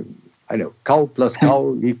 cow plus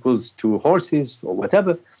cow equals 2 horses or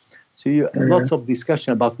whatever. So you lots of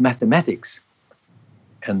discussion about mathematics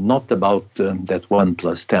and not about that 1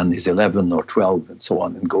 plus 10 is 11 or 12 and so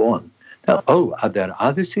on and go on. Now, are there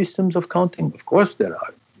other systems of counting? Of course there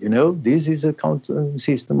are. This is a count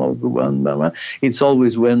system of 1 by 1. It's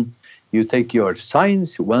always when you take your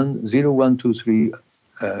signs, 1, 0, 1, 2, 3,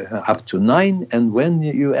 up to 9, and when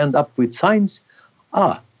you end up with signs,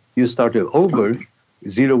 you started over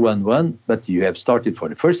 0, 1, 1, but you have started for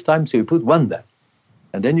the first time, so you put 1 there.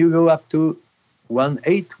 And then you go up to 1,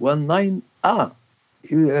 8, 1, 9,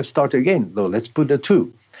 you have started again. So let's put a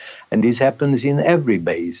 2. And this happens in every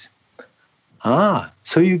base.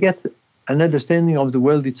 So you get an understanding of the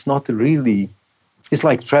world. It's not really, it's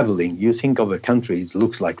like traveling. You think of a country, it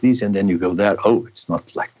looks like this, and then you go there, it's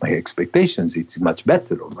not like my expectations. It's much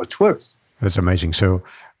better or much worse. That's amazing. So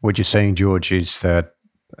what you're saying, George, is that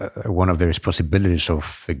one of the responsibilities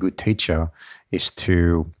of a good teacher is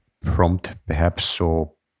to prompt perhaps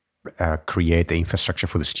or create the infrastructure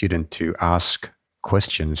for the student to ask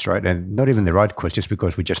questions, right? And not even the right questions,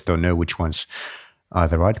 because we just don't know which ones are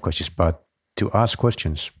the right questions, but to ask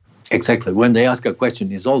questions. Exactly. When they ask a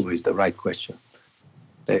question, it's always the right question.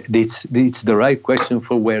 It's the right question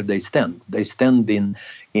for where they stand. They stand in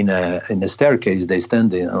a staircase. They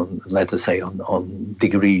stand on, let us say,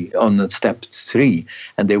 on step 3,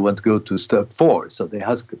 and they want to go to step 4. So they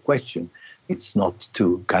ask a question. It's not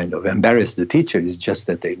to kind of embarrass the teacher. It's just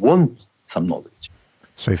that they want some knowledge.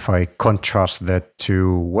 So if I contrast that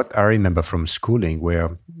to what I remember from schooling,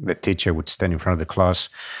 where the teacher would stand in front of the class,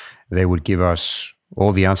 they would give us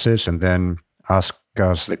all the answers and then ask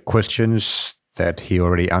us the questions that he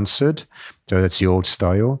already answered. So that's the old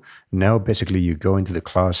style. Now, basically, you go into the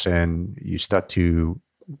class and you start to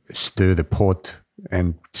stir the pot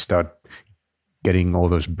and start getting all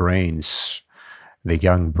those brains, the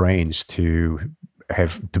young brains, to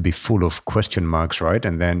be full of question marks, right?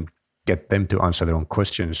 And then get them to answer their own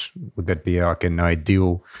questions. Would that be like an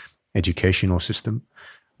ideal educational system?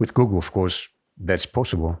 With Google, of course, that's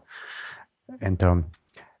possible. And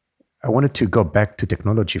I wanted to go back to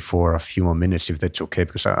technology for a few more minutes, if that's okay,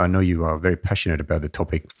 because I know you are very passionate about the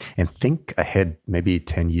topic, and think ahead maybe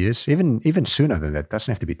 10 years, even sooner than that.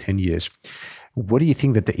 Doesn't have to be 10 years. What do you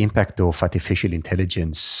think that the impact of artificial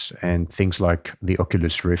intelligence and things like the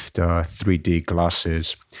Oculus Rift, 3D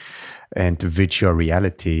glasses, and virtual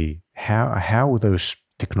reality, how those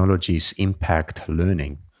technologies impact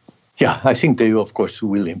learning? Yeah, I think they, of course,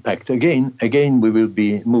 will impact. Again, we will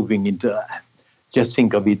be moving into, just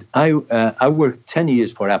think of it. I worked 10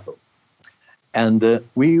 years for Apple, and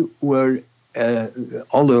we were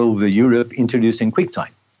all over Europe introducing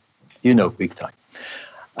QuickTime. QuickTime.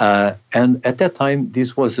 And at that time,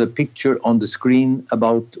 this was a picture on the screen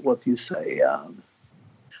about,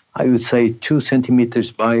 I would say 2 centimeters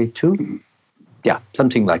by 2. Yeah,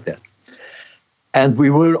 something like that. And we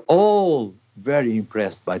were all very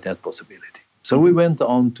impressed by that possibility. So we went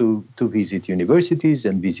on to visit universities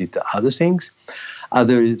and visit other things,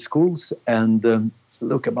 other schools, and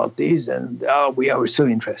look about this, and we are so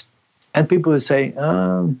interested. And people will say,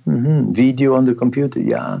 video on the computer,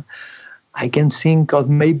 yeah. I can think of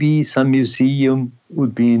maybe some museum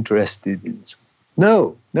would be interested in it.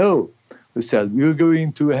 No. We said, we're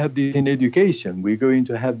going to have this in education. We're going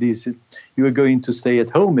to have this, you are going to stay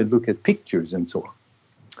at home and look at pictures and so on.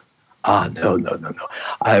 No.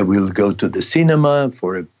 I will go to the cinema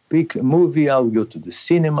for a big movie. I'll go to the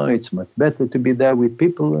cinema. It's much better to be there with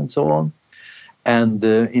people and so on. And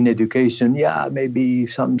in education, maybe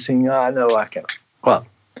something, no, I cannot. Well,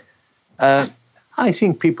 I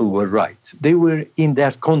think people were right. They were in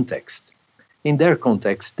that context. In their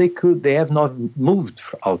context, they have not moved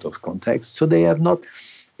out of context, so they have not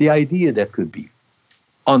the idea that could be.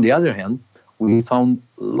 On the other hand, we found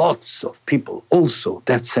lots of people also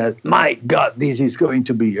that said, my God, this is going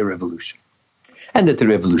to be a revolution. And that the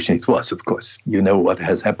revolution it was, of course. You know what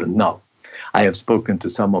has happened now. I have spoken to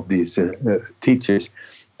some of these teachers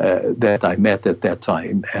that I met at that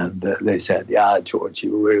time, and they said, yeah, George,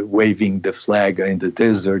 you were waving the flag in the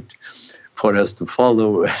desert for us to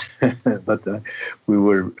follow, but we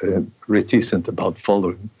were reticent about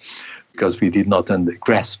following because we did not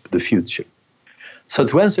grasp the future. So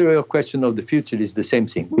to answer your question of the future is the same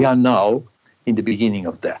thing. We are now in the beginning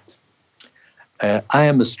of that. I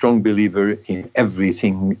am a strong believer in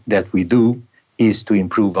everything that we do is to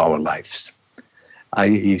improve our lives.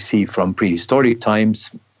 You see from prehistoric times,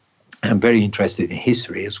 I'm very interested in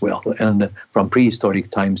history as well. And from prehistoric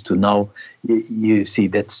times to now, you see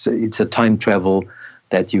that it's a time travel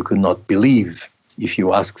that you could not believe if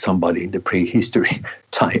you ask somebody in the prehistory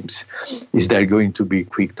times, is there going to be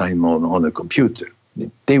QuickTime on a computer?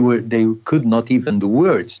 They could not even do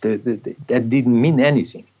words. That didn't mean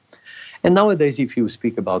anything. And nowadays, if you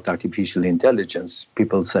speak about artificial intelligence,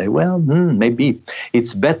 people say, well, maybe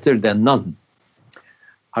it's better than none.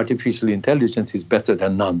 Artificial intelligence is better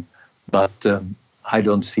than none. But I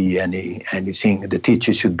don't see anything. The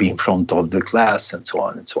teacher should be in front of the class and so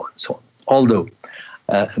on and so on and so on. Although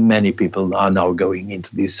many people are now going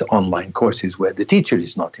into these online courses where the teacher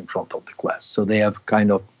is not in front of the class. So they have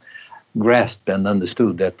kind of grasped and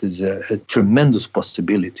understood that is a tremendous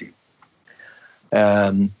possibility.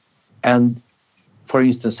 And for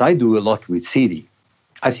instance, I do a lot with Siri.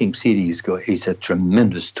 I think Siri is a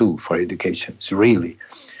tremendous tool for education.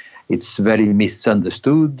 It's very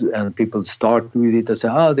misunderstood, and people start with it and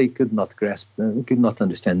say, they could not grasp, could not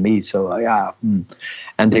understand me. So,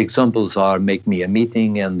 And the examples are make me a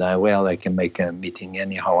meeting, and I can make a meeting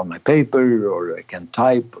anyhow on my paper, or I can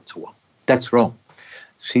type, and so on. That's wrong.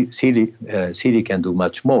 Siri can do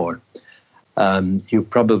much more. You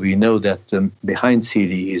probably know that behind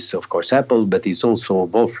Siri is, of course, Apple, but it's also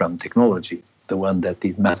Wolfram technology, the one that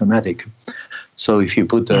did mathematics. So if you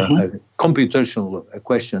put a computational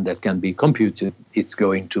question that can be computed, it's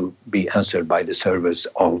going to be answered by the servers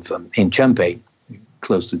of in Champaign,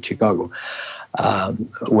 close to Chicago,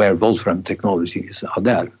 where Wolfram technologies are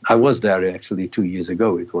there. I was there actually 2 years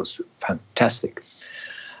ago. It was fantastic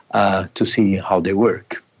to see how they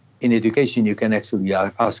work. In education, you can actually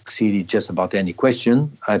ask Siri just about any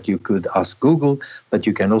question that you could ask Google, but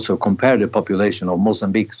you can also compare the population of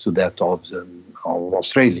Mozambique to that of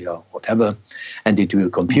Australia, whatever, and it will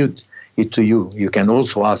compute it to you. You can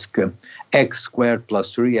also ask x squared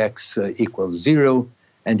plus 3x equals 0,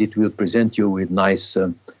 and it will present you with nice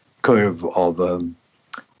curve of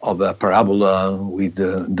a parabola with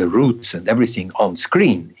the roots and everything on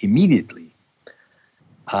screen immediately.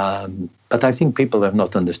 But I think people have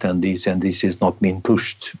not understand this, and this is not being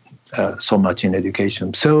pushed so much in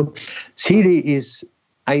education. So Siri is,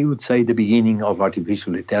 I would say, the beginning of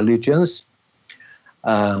artificial intelligence.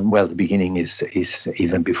 The beginning is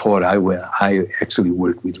even before. I actually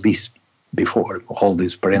worked with Lisp before all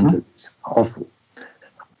these parentheses,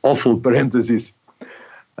 awful parentheses.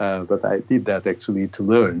 But I did that actually to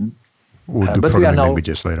learn. We'll do programming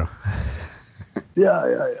languages later.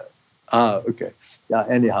 Yeah. Okay. Yeah,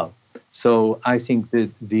 anyhow. So I think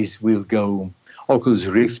that this will go, Oculus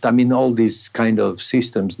Rift, all these kind of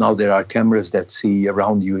systems. Now there are cameras that see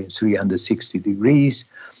around you in 360 degrees,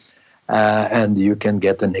 and you can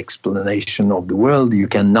get an explanation of the world. You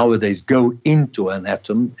can nowadays go into an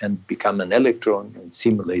atom and become an electron and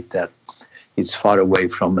simulate that. It's far away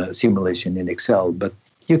from a simulation in Excel, but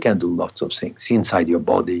you can do lots of things inside your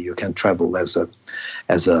body. You can travel as a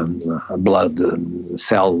blood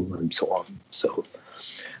cell and so on.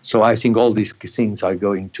 So I think all these things are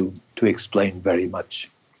going to explain very much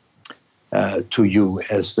to you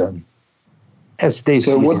as this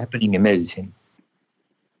is happening in medicine.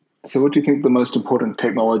 So what do you think the most important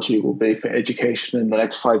technology will be for education in the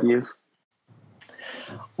next 5 years?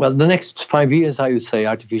 Well, the next 5 years, I would say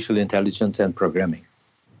artificial intelligence and programming.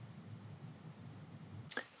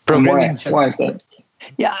 Why is that?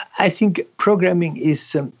 Yeah, I think programming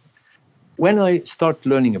is... when I start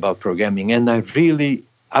learning about programming, and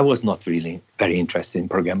I was not really very interested in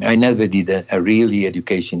programming. I never did a really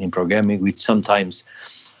education in programming, which sometimes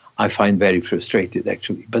I find very frustrated,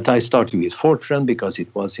 actually. But I started with Fortran because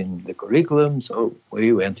it was in the curriculum, so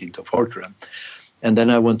we went into Fortran. And then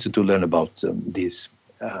I wanted to learn about this.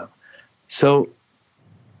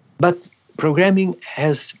 But programming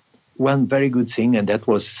has one very good thing, and that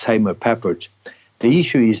was Seymour Papert. The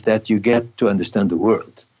issue is that you get to understand the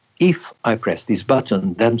world. If I press this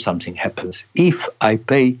button, then something happens. If I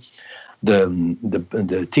pay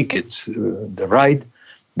the ticket, the ride,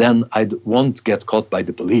 then I won't get caught by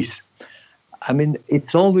the police. I mean,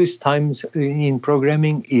 it's always times in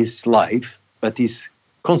programming is life, but is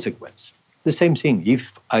consequence. The same thing.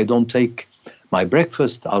 If I don't take my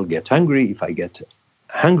breakfast, I'll get hungry. If I get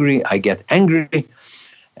hungry, I get angry.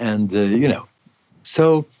 And,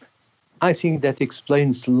 so I think that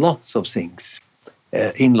explains lots of things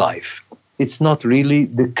in life. It's not really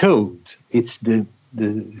the code. It's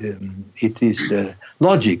it is the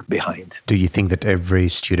logic behind. Do you think that every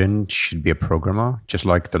student should be a programmer? Just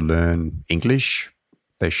like they learn English,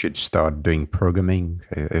 they should start doing programming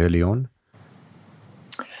early on?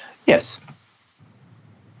 Yes.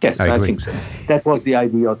 Yes, I think so. That was the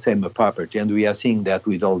idea of Seymour Papert, and we are seeing that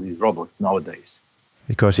with all these robots nowadays.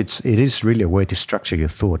 Because it is really a way to structure your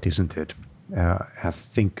thought, isn't it? I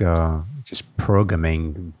think just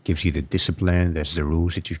programming gives you the discipline, there's the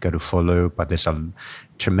rules that you've got to follow, but there's a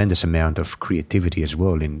tremendous amount of creativity as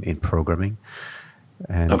well in programming.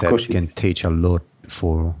 And that can teach a lot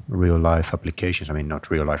for real life applications. I mean, not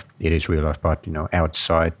real life, it is real life, but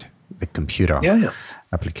outside the computer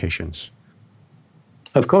applications.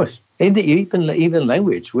 Of course. Even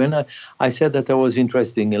language. When I said that I was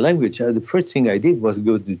interested in language, the first thing I did was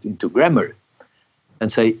go into grammar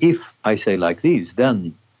and say, if I say like this,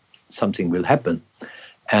 then something will happen.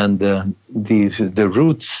 And the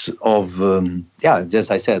roots of,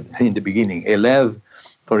 as I said in the beginning, élève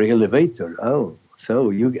for elevator. Oh, so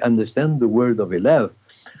you understand the word of élève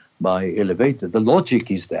by elevator. The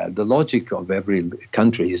logic is there. The logic of every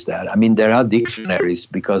country is there. I mean, there are dictionaries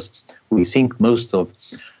because we think most of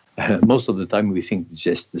the time we think it's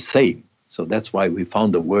just the same. So that's why we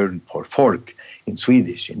found a word for fork in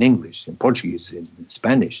Swedish, in English, in Portuguese, in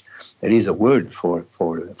Spanish. There is a word for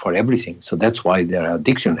everything. So that's why there are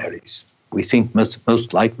dictionaries. We think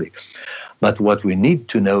most likely. But what we need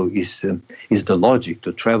to know is the logic,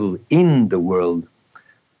 to travel in the world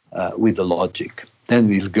with the logic. Then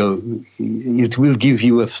it will give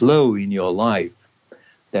you a flow in your life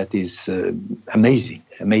that is amazing.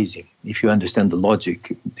 If you understand the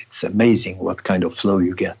logic, it's amazing what kind of flow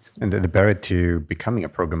you get. And the barrier to becoming a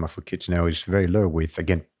programmer for kids now is very low with,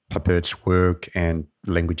 again, Papert's work and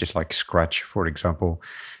languages like Scratch, for example.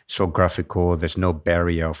 So graphical, there's no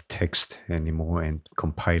barrier of text anymore, and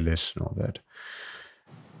compilers and all that.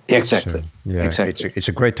 Exactly. So, exactly. It's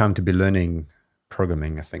a great time to be learning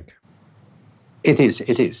programming, I think. It is.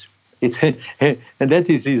 And that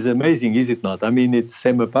is amazing, is it not? I mean, it's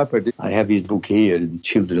Seymour Papert. I have his book here, The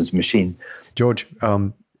Children's Machine. George,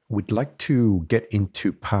 we'd like to get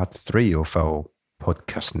into part 3 of our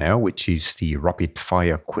podcast now, which is the rapid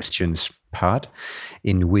fire questions part,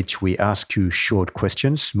 in which we ask you short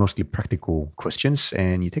questions, mostly practical questions,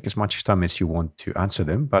 and you take as much time as you want to answer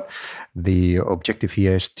them. But the objective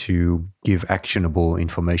here is to give actionable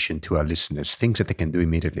information to our listeners, things that they can do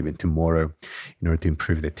immediately, even tomorrow, in order to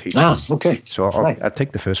improve their teaching. Okay. So I'll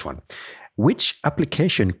take the first one. Which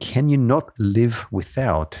application can you not live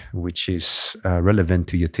without, which is relevant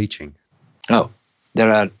to your teaching? Oh,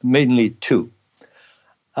 there are mainly 2.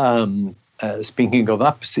 Speaking of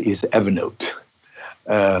apps, is Evernote.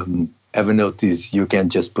 Evernote is, you can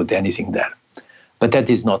just put anything there. But that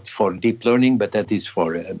is not for deep learning, but that is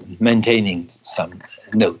for maintaining some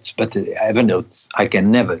notes. But Evernote,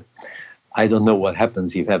 I don't know what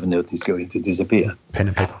happens if Evernote is going to disappear. Pen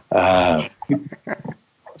and paper.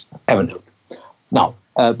 Evernote. Now,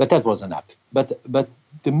 but that was an app. But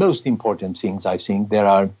the most important things, I think, there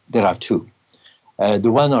are 2.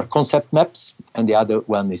 The one are concept maps, and the other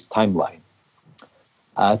one is timeline.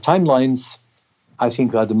 Timelines, I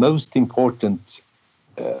think, are the most important,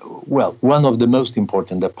 one of the most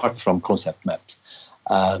important, apart from concept maps,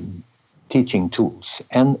 teaching tools.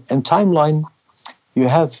 And timeline, you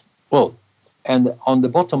have, and on the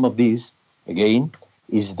bottom of these, again,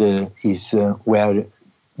 is where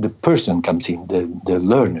the person comes in, the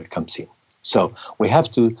learner comes in. So we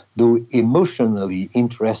have to do emotionally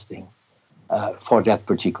interesting for that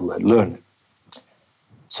particular learner.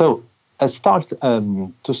 So to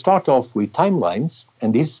start off with timelines,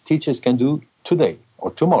 and these teachers can do today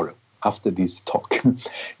or tomorrow after this talk.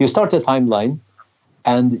 You start a timeline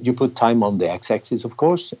and you put time on the x-axis, of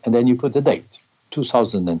course, and then you put the date,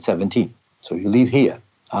 2017. So you leave here.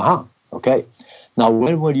 Okay. Now,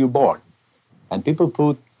 when were you born? And people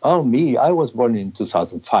put, me, I was born in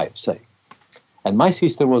 2005, say. And my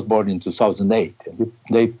sister was born in 2008. And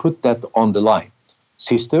they put that on the line.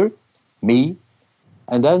 Sister, me,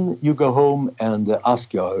 And then you go home and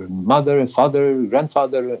ask your mother, father,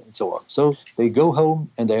 grandfather, and so on. So they go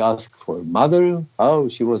home and they ask for mother. Oh,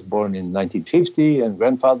 she was born in 1950, and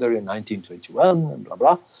grandfather in 1921, and blah,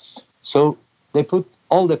 blah. So they put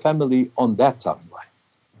all the family on that timeline.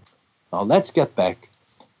 Now let's get back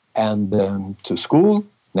and to school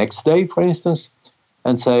next day, for instance,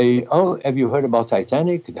 and say, oh, have you heard about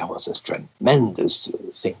Titanic? There was a tremendous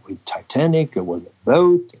thing with Titanic. There was a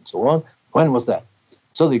boat and so on. When was that?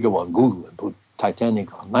 So they go on Google and put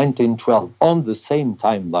Titanic on 1912 on the same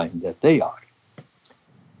timeline that they are.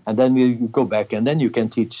 And then you go back and then you can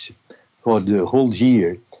teach for the whole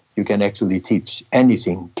year. You can actually teach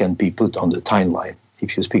anything can be put on the timeline.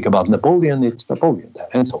 If you speak about Napoleon, it's Napoleon there,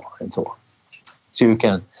 and so on and so on. So you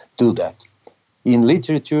can do that. In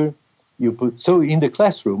literature, you put, so in the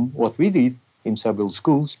classroom, what we did in several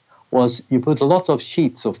schools was you put a lot of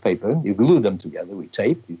sheets of paper, you glue them together with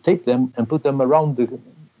tape, you tape them and put them around the,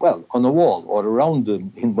 well, on a wall or around the,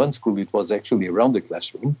 in one school it was actually around the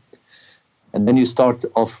classroom. And then you start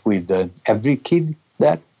off with every kid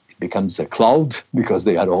there. It becomes a cloud because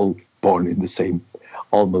they are all born in the same,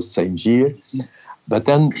 almost same year. But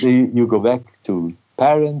then you go back to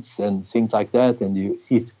parents and things like that, and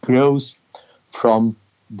it grows from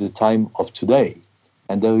the time of today.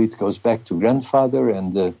 And then it goes back to grandfather,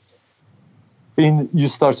 and you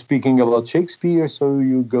start speaking about Shakespeare, so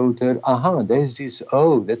you go there, there's this,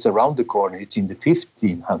 that's around the corner, it's in the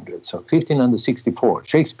 1500s, so 1564,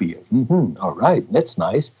 Shakespeare. All right, that's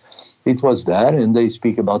nice. It was there, and they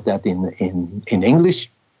speak about that in English.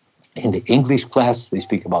 In the English class, they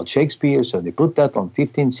speak about Shakespeare, so they put that on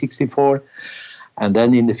 1564. And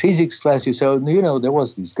then in the physics class, you say, there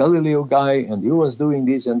was this Galileo guy, and he was doing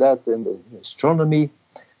this and that, and astronomy.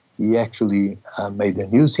 He actually made a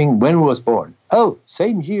new thing. When he was born? Oh,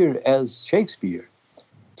 same year as Shakespeare.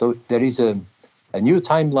 So there is a new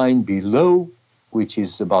timeline below, which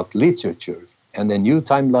is about literature, and a new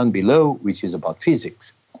timeline below, which is about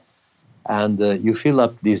physics. And you fill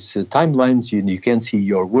up these timelines, you can see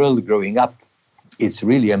your world growing up. It's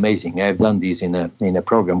really amazing. I've done this in a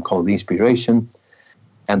program called Inspiration.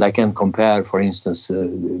 And I can compare, for instance,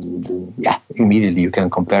 immediately you can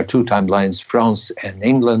compare two timelines, France and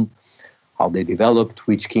England, how they developed,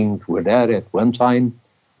 which kings were there at one time,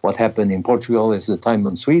 what happened in Portugal as the time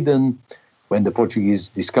in Sweden, when the Portuguese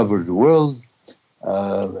discovered the world,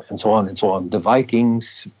 and so on and so on. The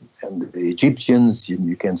Vikings and the Egyptians,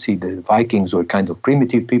 you can see the Vikings were kind of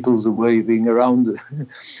primitive people waving around,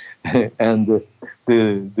 and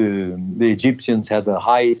the Egyptians had a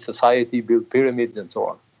high society, built pyramids and so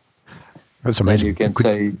on. That's amazing. You can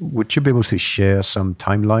would you be able to share some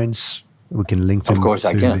timelines? We can link them to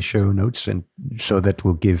the show notes, and so that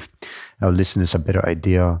will give our listeners a better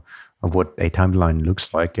idea of what a timeline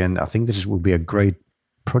looks like. And I think this will be a great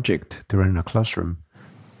project to run in a classroom.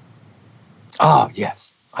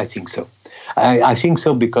 Yes, I think so. I think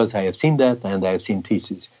so because I have seen that, and I have seen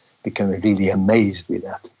teachers become really amazed with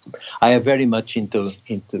that. I am very much into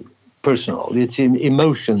personal. It's in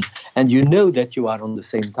emotion, and you know that you are on the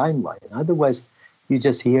same timeline. Otherwise, you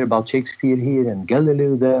just hear about Shakespeare here and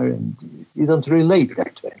Galileo there, and you don't relate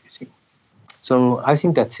that to anything. So I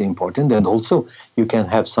think that's important. And also, you can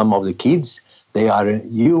have some of the kids.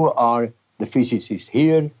 You are the physicist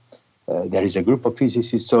here. There is a group of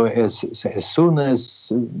physicists. So as soon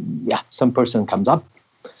as some person comes up,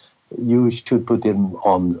 you should put him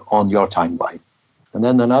on your timeline. And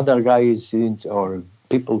then another guy is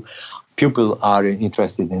people are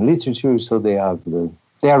interested in literature, so they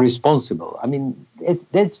are responsible. I mean,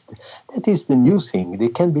 that is the new thing. They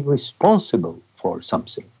can be responsible for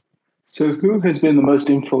something. So who has been the most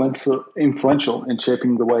influential in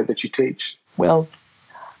shaping the way that you teach? Well,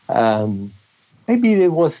 maybe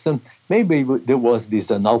there was these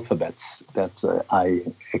analphabets that I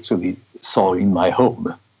actually saw in my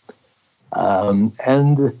home.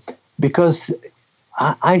 And because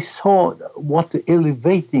I saw what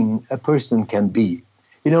elevating a person can be.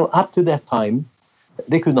 Up to that time,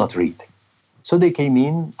 they could not read. So they came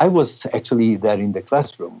in. I was actually there in the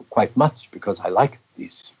classroom quite much because I liked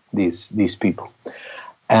these people.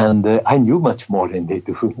 And I knew much more than they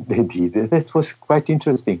did. That was quite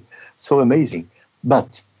interesting, so amazing.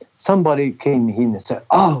 But somebody came in and said,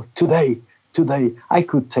 today I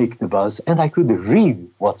could take the bus and I could read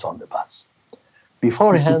what's on the bus.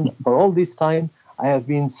 Beforehand, for all this time, I have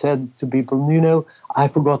been said to people, I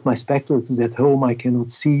forgot my spectacles at home. I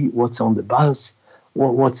cannot see what's on the bus.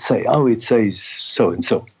 What say? It says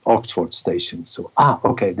so-and-so, Oxford Station. So,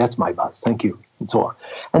 okay, that's my bus. Thank you, and so on.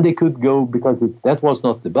 And they could go, because that was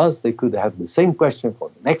not the bus, they could have the same question for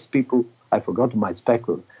the next people. I forgot my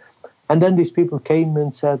spectacles. And then these people came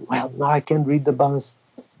and said, well, now I can read the bus.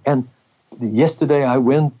 And yesterday I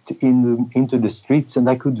went into the streets and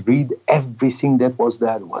I could read everything that was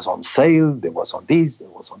there. It was on sale, there was on this, there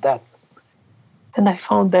was on that. And I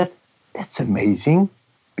found that's amazing,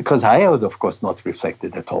 because I had, of course, not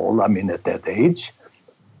reflected at all. I mean, at that age.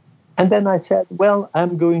 And then I said, well,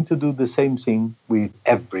 I'm going to do the same thing with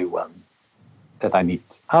everyone that I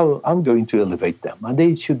meet. I'm going to elevate them. And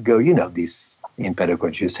they should go, this, in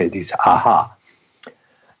pedagogy, you say this, aha.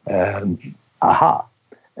 Aha.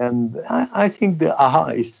 And I think the aha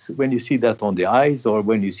is when you see that on the eyes, or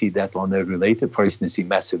when you see that on a related, for instance, in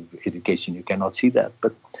massive education, you cannot see that.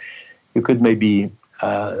 But you could maybe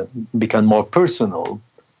become more personal.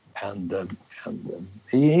 And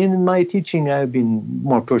in my teaching, I've been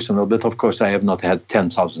more personal. But of course, I have not had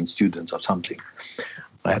 10,000 students or something.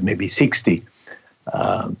 I had maybe 60.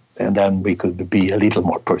 And then we could be a little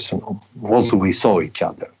more personal. Also, we saw each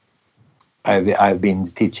other. I've been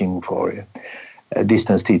teaching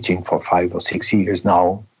distance teaching for 5 or 6 years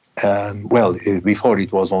now. Before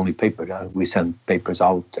it was only paper. We sent papers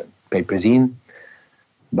out and papers in.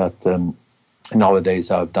 But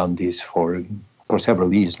nowadays I've done this for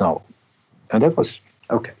several years now. And that was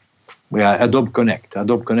okay. We are Adobe Connect.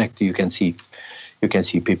 Adobe Connect, you can see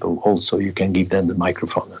people also. You can give them the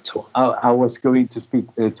microphone and so on. I was going to speak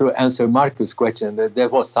to answer Marcus' question. There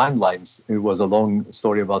was timelines. It was a long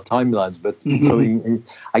story about timelines, but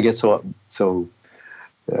I guess so.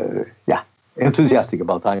 Enthusiastic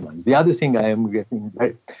about timelines. The other thing I am getting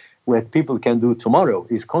what people can do tomorrow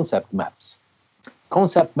is concept maps.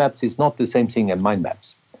 Concept maps is not the same thing as mind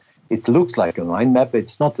maps. It looks like a mind map,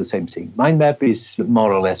 it's not the same thing. Mind map is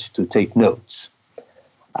more or less to take notes.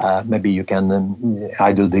 Maybe you can,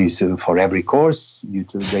 I do this for every course. You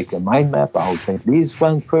to take a mind map, I'll take this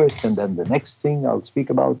one first, and then the next thing I'll speak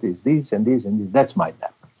about is this and this and this. That's mind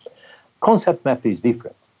map. Concept map is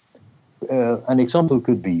different. An example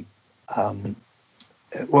could be,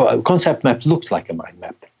 a concept map looks like a mind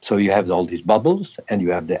map. So you have all these bubbles and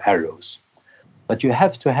you have the arrows. But you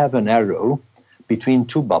have to have an arrow between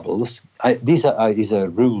two bubbles. This is a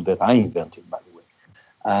rule that I invented, by the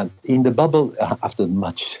way. In the bubble, after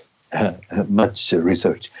much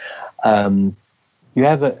research, you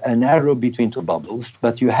have an arrow between two bubbles,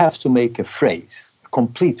 but you have to make a phrase, a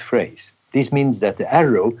complete phrase. This means that the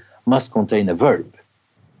arrow must contain a verb.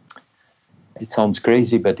 It sounds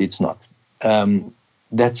crazy, but it's not.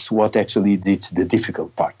 That's what actually is the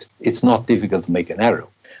difficult part. It's not difficult to make an arrow,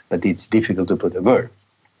 but it's difficult to put a verb.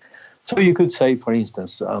 So you could say, for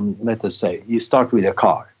instance, let us say you start with a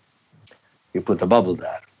car. You put a bubble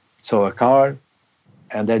there. So a car,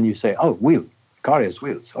 and then you say, oh, wheel. Car has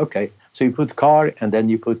wheels. Okay. So you put car, and then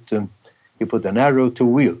you put an arrow to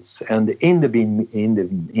wheels, and in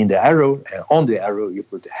the arrow, on the arrow, you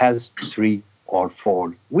put has 3 or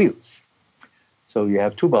 4 wheels. So you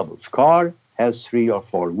have two bubbles. Car has 3 or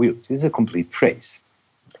 4 wheels. It's a complete phrase.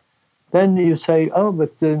 Then you say, oh,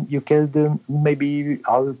 but you can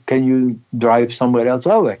can you drive somewhere else?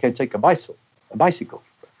 Oh, I can take a bicycle.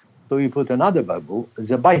 So you put another bubble,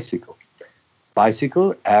 the bicycle.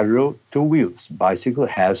 Bicycle, arrow, 2 wheels. Bicycle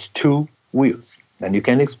has 2 wheels. Then you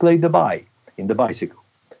can explain the by in the bicycle.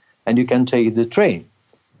 And you can take the train.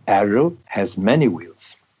 Arrow has many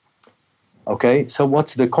wheels. Okay, so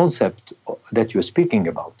what's the concept that you're speaking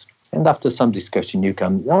about? And after some discussion, you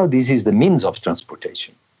can, this is the means of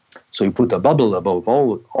transportation. So you put a bubble above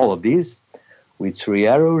all of these with 3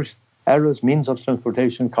 arrows, means of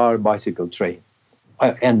transportation, car, bicycle, train,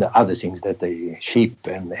 and the other things that they sheep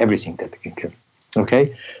and everything that they can.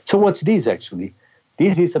 Okay, so what's this actually?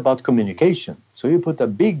 This is about communication. So you put a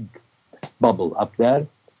big bubble up there,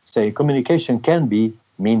 say communication can be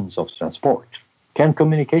means of transport. Can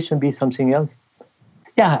communication be something else?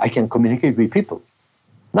 Yeah, I can communicate with people.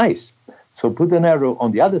 Nice. So put an arrow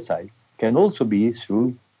on the other side, can also be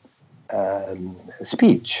through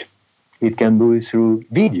speech. It can be through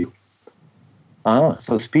video.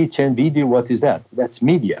 So speech and video, what is that? That's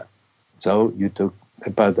media. So you took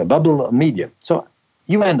about a bubble of media. So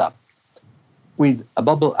you end up with a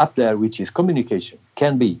bubble up there, which is communication.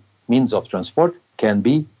 Can be means of transport, can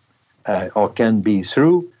be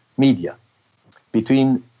through media.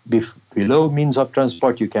 Below means of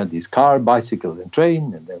transport, you can this car, bicycle, and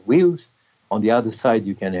train, and then wheels. On the other side,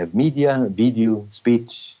 you can have media, video,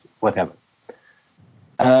 speech, whatever.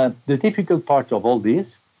 The difficult part of all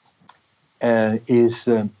this is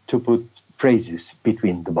to put phrases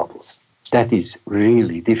between the bubbles. That is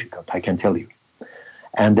really difficult, I can tell you.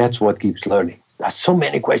 And that's what gives learning. There's so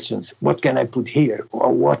many questions. What can I put here?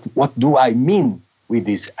 Or what do I mean with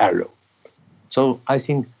this arrow? So I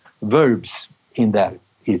think verbs in there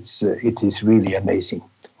it is really amazing.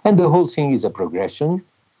 And the whole thing is a progression.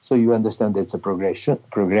 So you understand it's a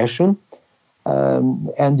progression,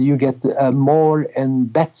 and you get a more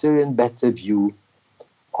and better view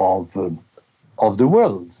of the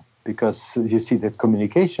world, because you see that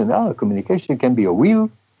communication can be a wheel,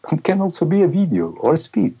 it can also be a video or a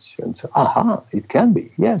speech, and so it can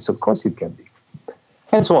be, yes, of course it can be,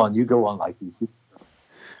 and so on. You go on like this.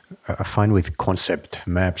 I find with concept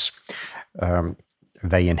maps,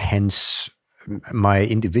 they enhance my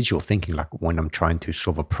individual thinking, like when I'm trying to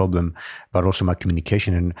solve a problem, but also my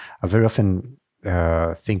communication. And I very often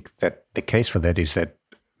think that the case for that is that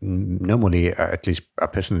normally, at least I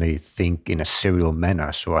personally think in a serial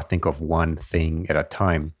manner. So I think of one thing at a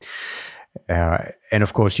time. And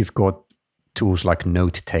of course, you've got tools like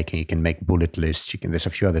note taking. You can make bullet lists. There's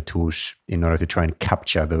a few other tools in order to try and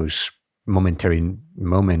capture those momentary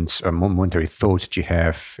moments or momentary thoughts that you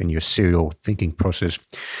have in your serial thinking process.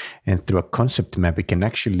 And through a concept map, it can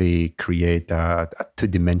actually create a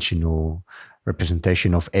two-dimensional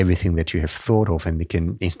representation of everything that you have thought of, and you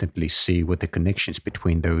can instantly see what the connections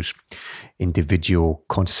between those individual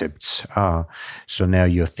concepts are. So now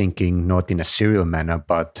you're thinking not in a serial manner,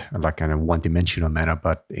 but like in a one-dimensional manner,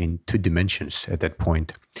 but in two dimensions at that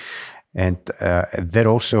point. And that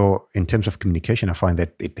also, in terms of communication, I find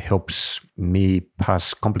that it helps me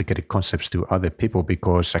pass complicated concepts to other people,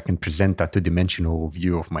 because I can present a two-dimensional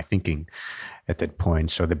view of my thinking at that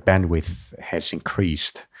point. So the bandwidth has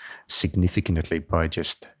increased significantly by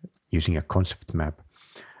just using a concept map.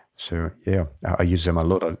 So yeah, I use them a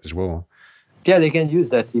lot as well. Yeah, they can use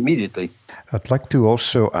that immediately. I'd like to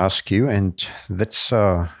also ask you, and that's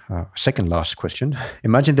second last question.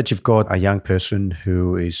 Imagine that you've got a young person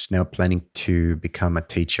who is now planning to become a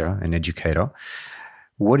teacher, an educator.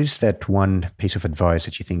 What is that one piece of advice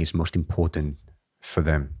that you think is most important for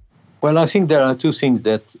them? Well, I think there are two things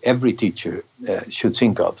that every teacher should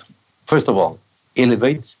think of. First of all,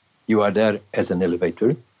 elevate. You are there as an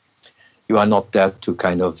elevator. You are not there to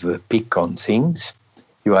kind of pick on things.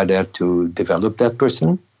 You are there to develop that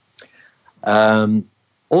person.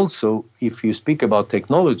 Also, if you speak about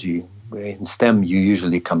technology, in STEM, you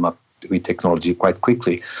usually come up with technology quite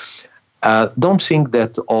quickly. Don't think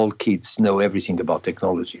that all kids know everything about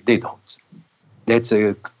technology. They don't. That's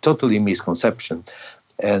a totally misconception.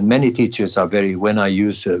 And many teachers are when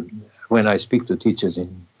I speak to teachers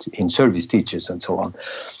in service teachers and so on,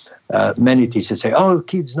 many teachers say, oh,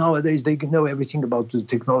 kids nowadays, they know everything about the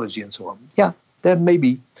technology and so on. Yeah, then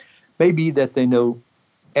maybe that they know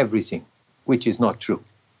everything, which is not true.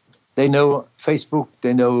 They know Facebook,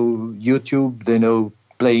 they know YouTube, they know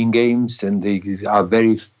playing games, and they are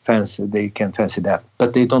very fancy, they can fancy that,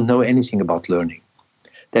 but they don't know anything about learning.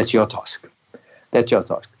 That's your task.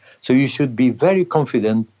 So you should be very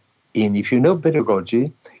confident if you know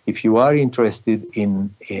pedagogy, if you are interested in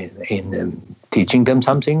teaching them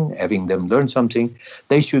something, having them learn something,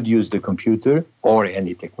 they should use the computer or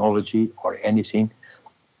any technology or anything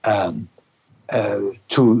to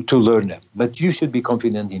learn them. But you should be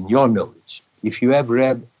confident in your knowledge. If you have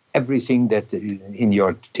read everything that in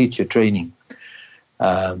your teacher training,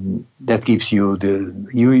 that gives you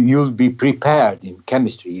you'll be prepared in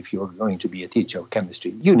chemistry if you're going to be a teacher of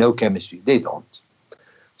chemistry. You know chemistry, they don't.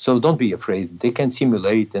 So don't be afraid. They can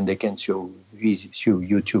simulate and they can show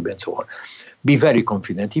YouTube and so on. Be very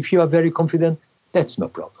confident. If you are very confident, that's no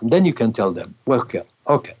problem. Then you can tell them, well,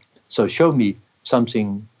 okay, so show me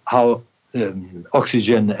something, how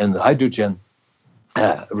oxygen and hydrogen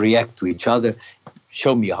react to each other.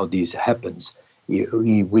 Show me how this happens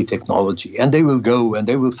with technology. And they will go and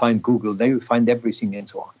they will find Google, they will find everything and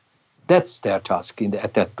so on. That's their task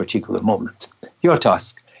at that particular moment. Your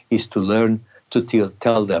task is to learn to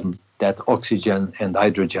tell them that oxygen and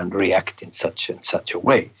hydrogen react in such and such a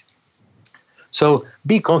way. So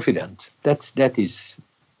be confident. That is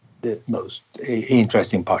the most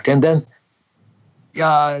interesting part. And then,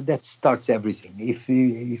 that starts everything. If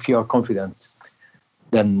you are confident,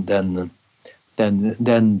 then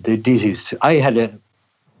this is. I had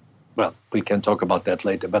we can talk about that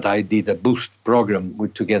later. But I did a boost program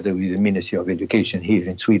together with the Ministry of Education here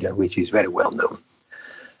in Sweden, which is very well known.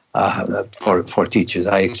 For teachers.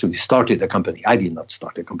 I actually started a company. I did not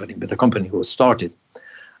start a company, but the company was started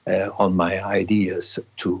on my ideas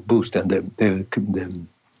to boost, and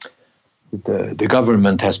the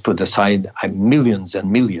government has put aside millions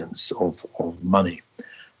and millions of money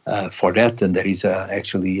for that, and there is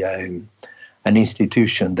actually an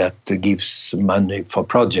institution that gives money for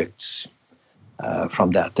projects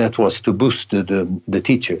from that. That was to boost the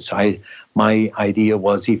teachers. My idea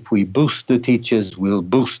was, if we boost the teachers, we'll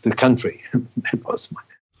boost the country. That was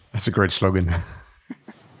That's a great slogan.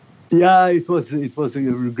 Yeah, it was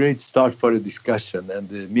a great start for a discussion, and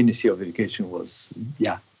the Ministry of Education was,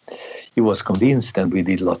 he was convinced, and we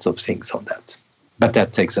did lots of things on that. But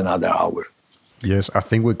that takes another hour. Yes, I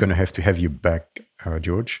think we're going to have you back,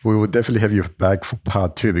 George. We will definitely have you back for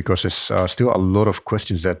part 2 because there's still a lot of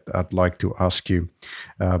questions that I'd like to ask you,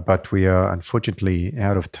 but we are unfortunately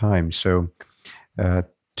out of time. So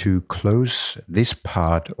to close this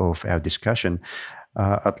part of our discussion,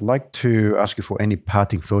 I'd like to ask you for any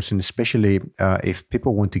parting thoughts, and especially if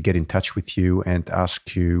people want to get in touch with you and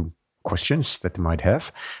ask you questions that they might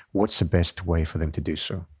have, what's the best way for them to do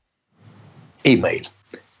so? Email.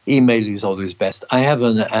 Email is always best. I have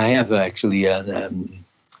actually a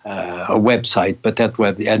website, but that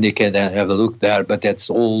web, and you can have a look there, but that's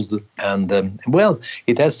old, and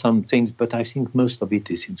it has some things, but I think most of it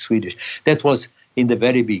is in Swedish. That was in the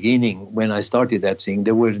very beginning when I started that thing.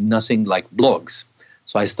 There were nothing like blogs,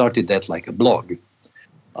 so I started that like a blog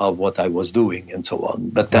of what I was doing and so on.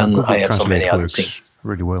 But then I have so many other things.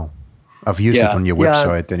 Really well. I've used it on your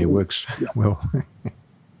website, and it works well.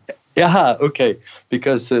 Yeah, okay.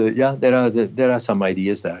 Because there are some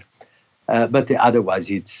ideas there, but otherwise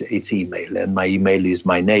it's email, and my email is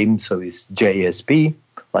my name, so it's JSP,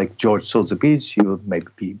 like Jorge DeSousa Pires, you will maybe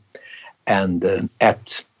be, and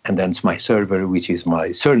and then it's my server, which is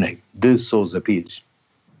my surname,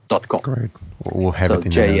 DeSousaPires.com. Great. We'll have it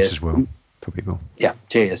in the notes as well for people. Yeah,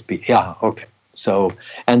 JSP. Yeah, okay. So,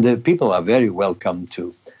 and the people are very welcome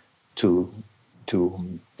to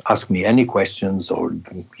ask me any questions or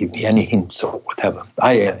give me any hints or whatever.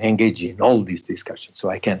 I engage in all these discussions, so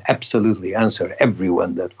I can absolutely answer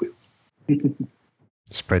everyone that will.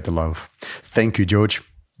 Spread the love. Thank you, George.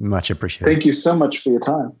 Much appreciated. Thank you so much for your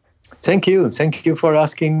time. Thank you. Thank you for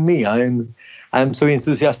asking me. I'm so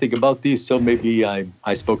enthusiastic about this, so maybe I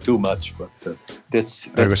spoke too much, but that's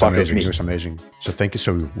part of me. It was amazing. So thank you.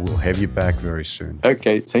 So we'll have you back very soon.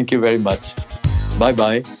 Okay. Thank you very much.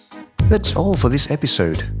 Bye-bye. That's all for this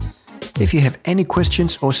episode. If you have any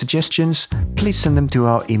questions or suggestions, please send them to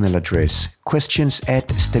our email address,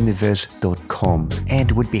 questions@stemiverse.com,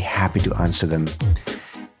 and we'd be happy to answer them.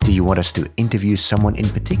 Do you want us to interview someone in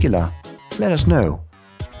particular? Let us know.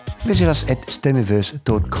 Visit us at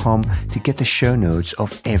stemiverse.com to get the show notes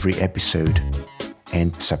of every episode.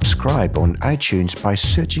 And subscribe on iTunes by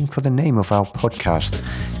searching for the name of our podcast,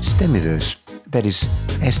 Stemiverse. That is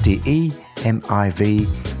STEMIVERSE.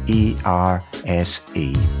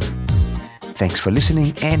 Thanks for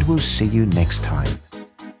listening, and we'll see you next time.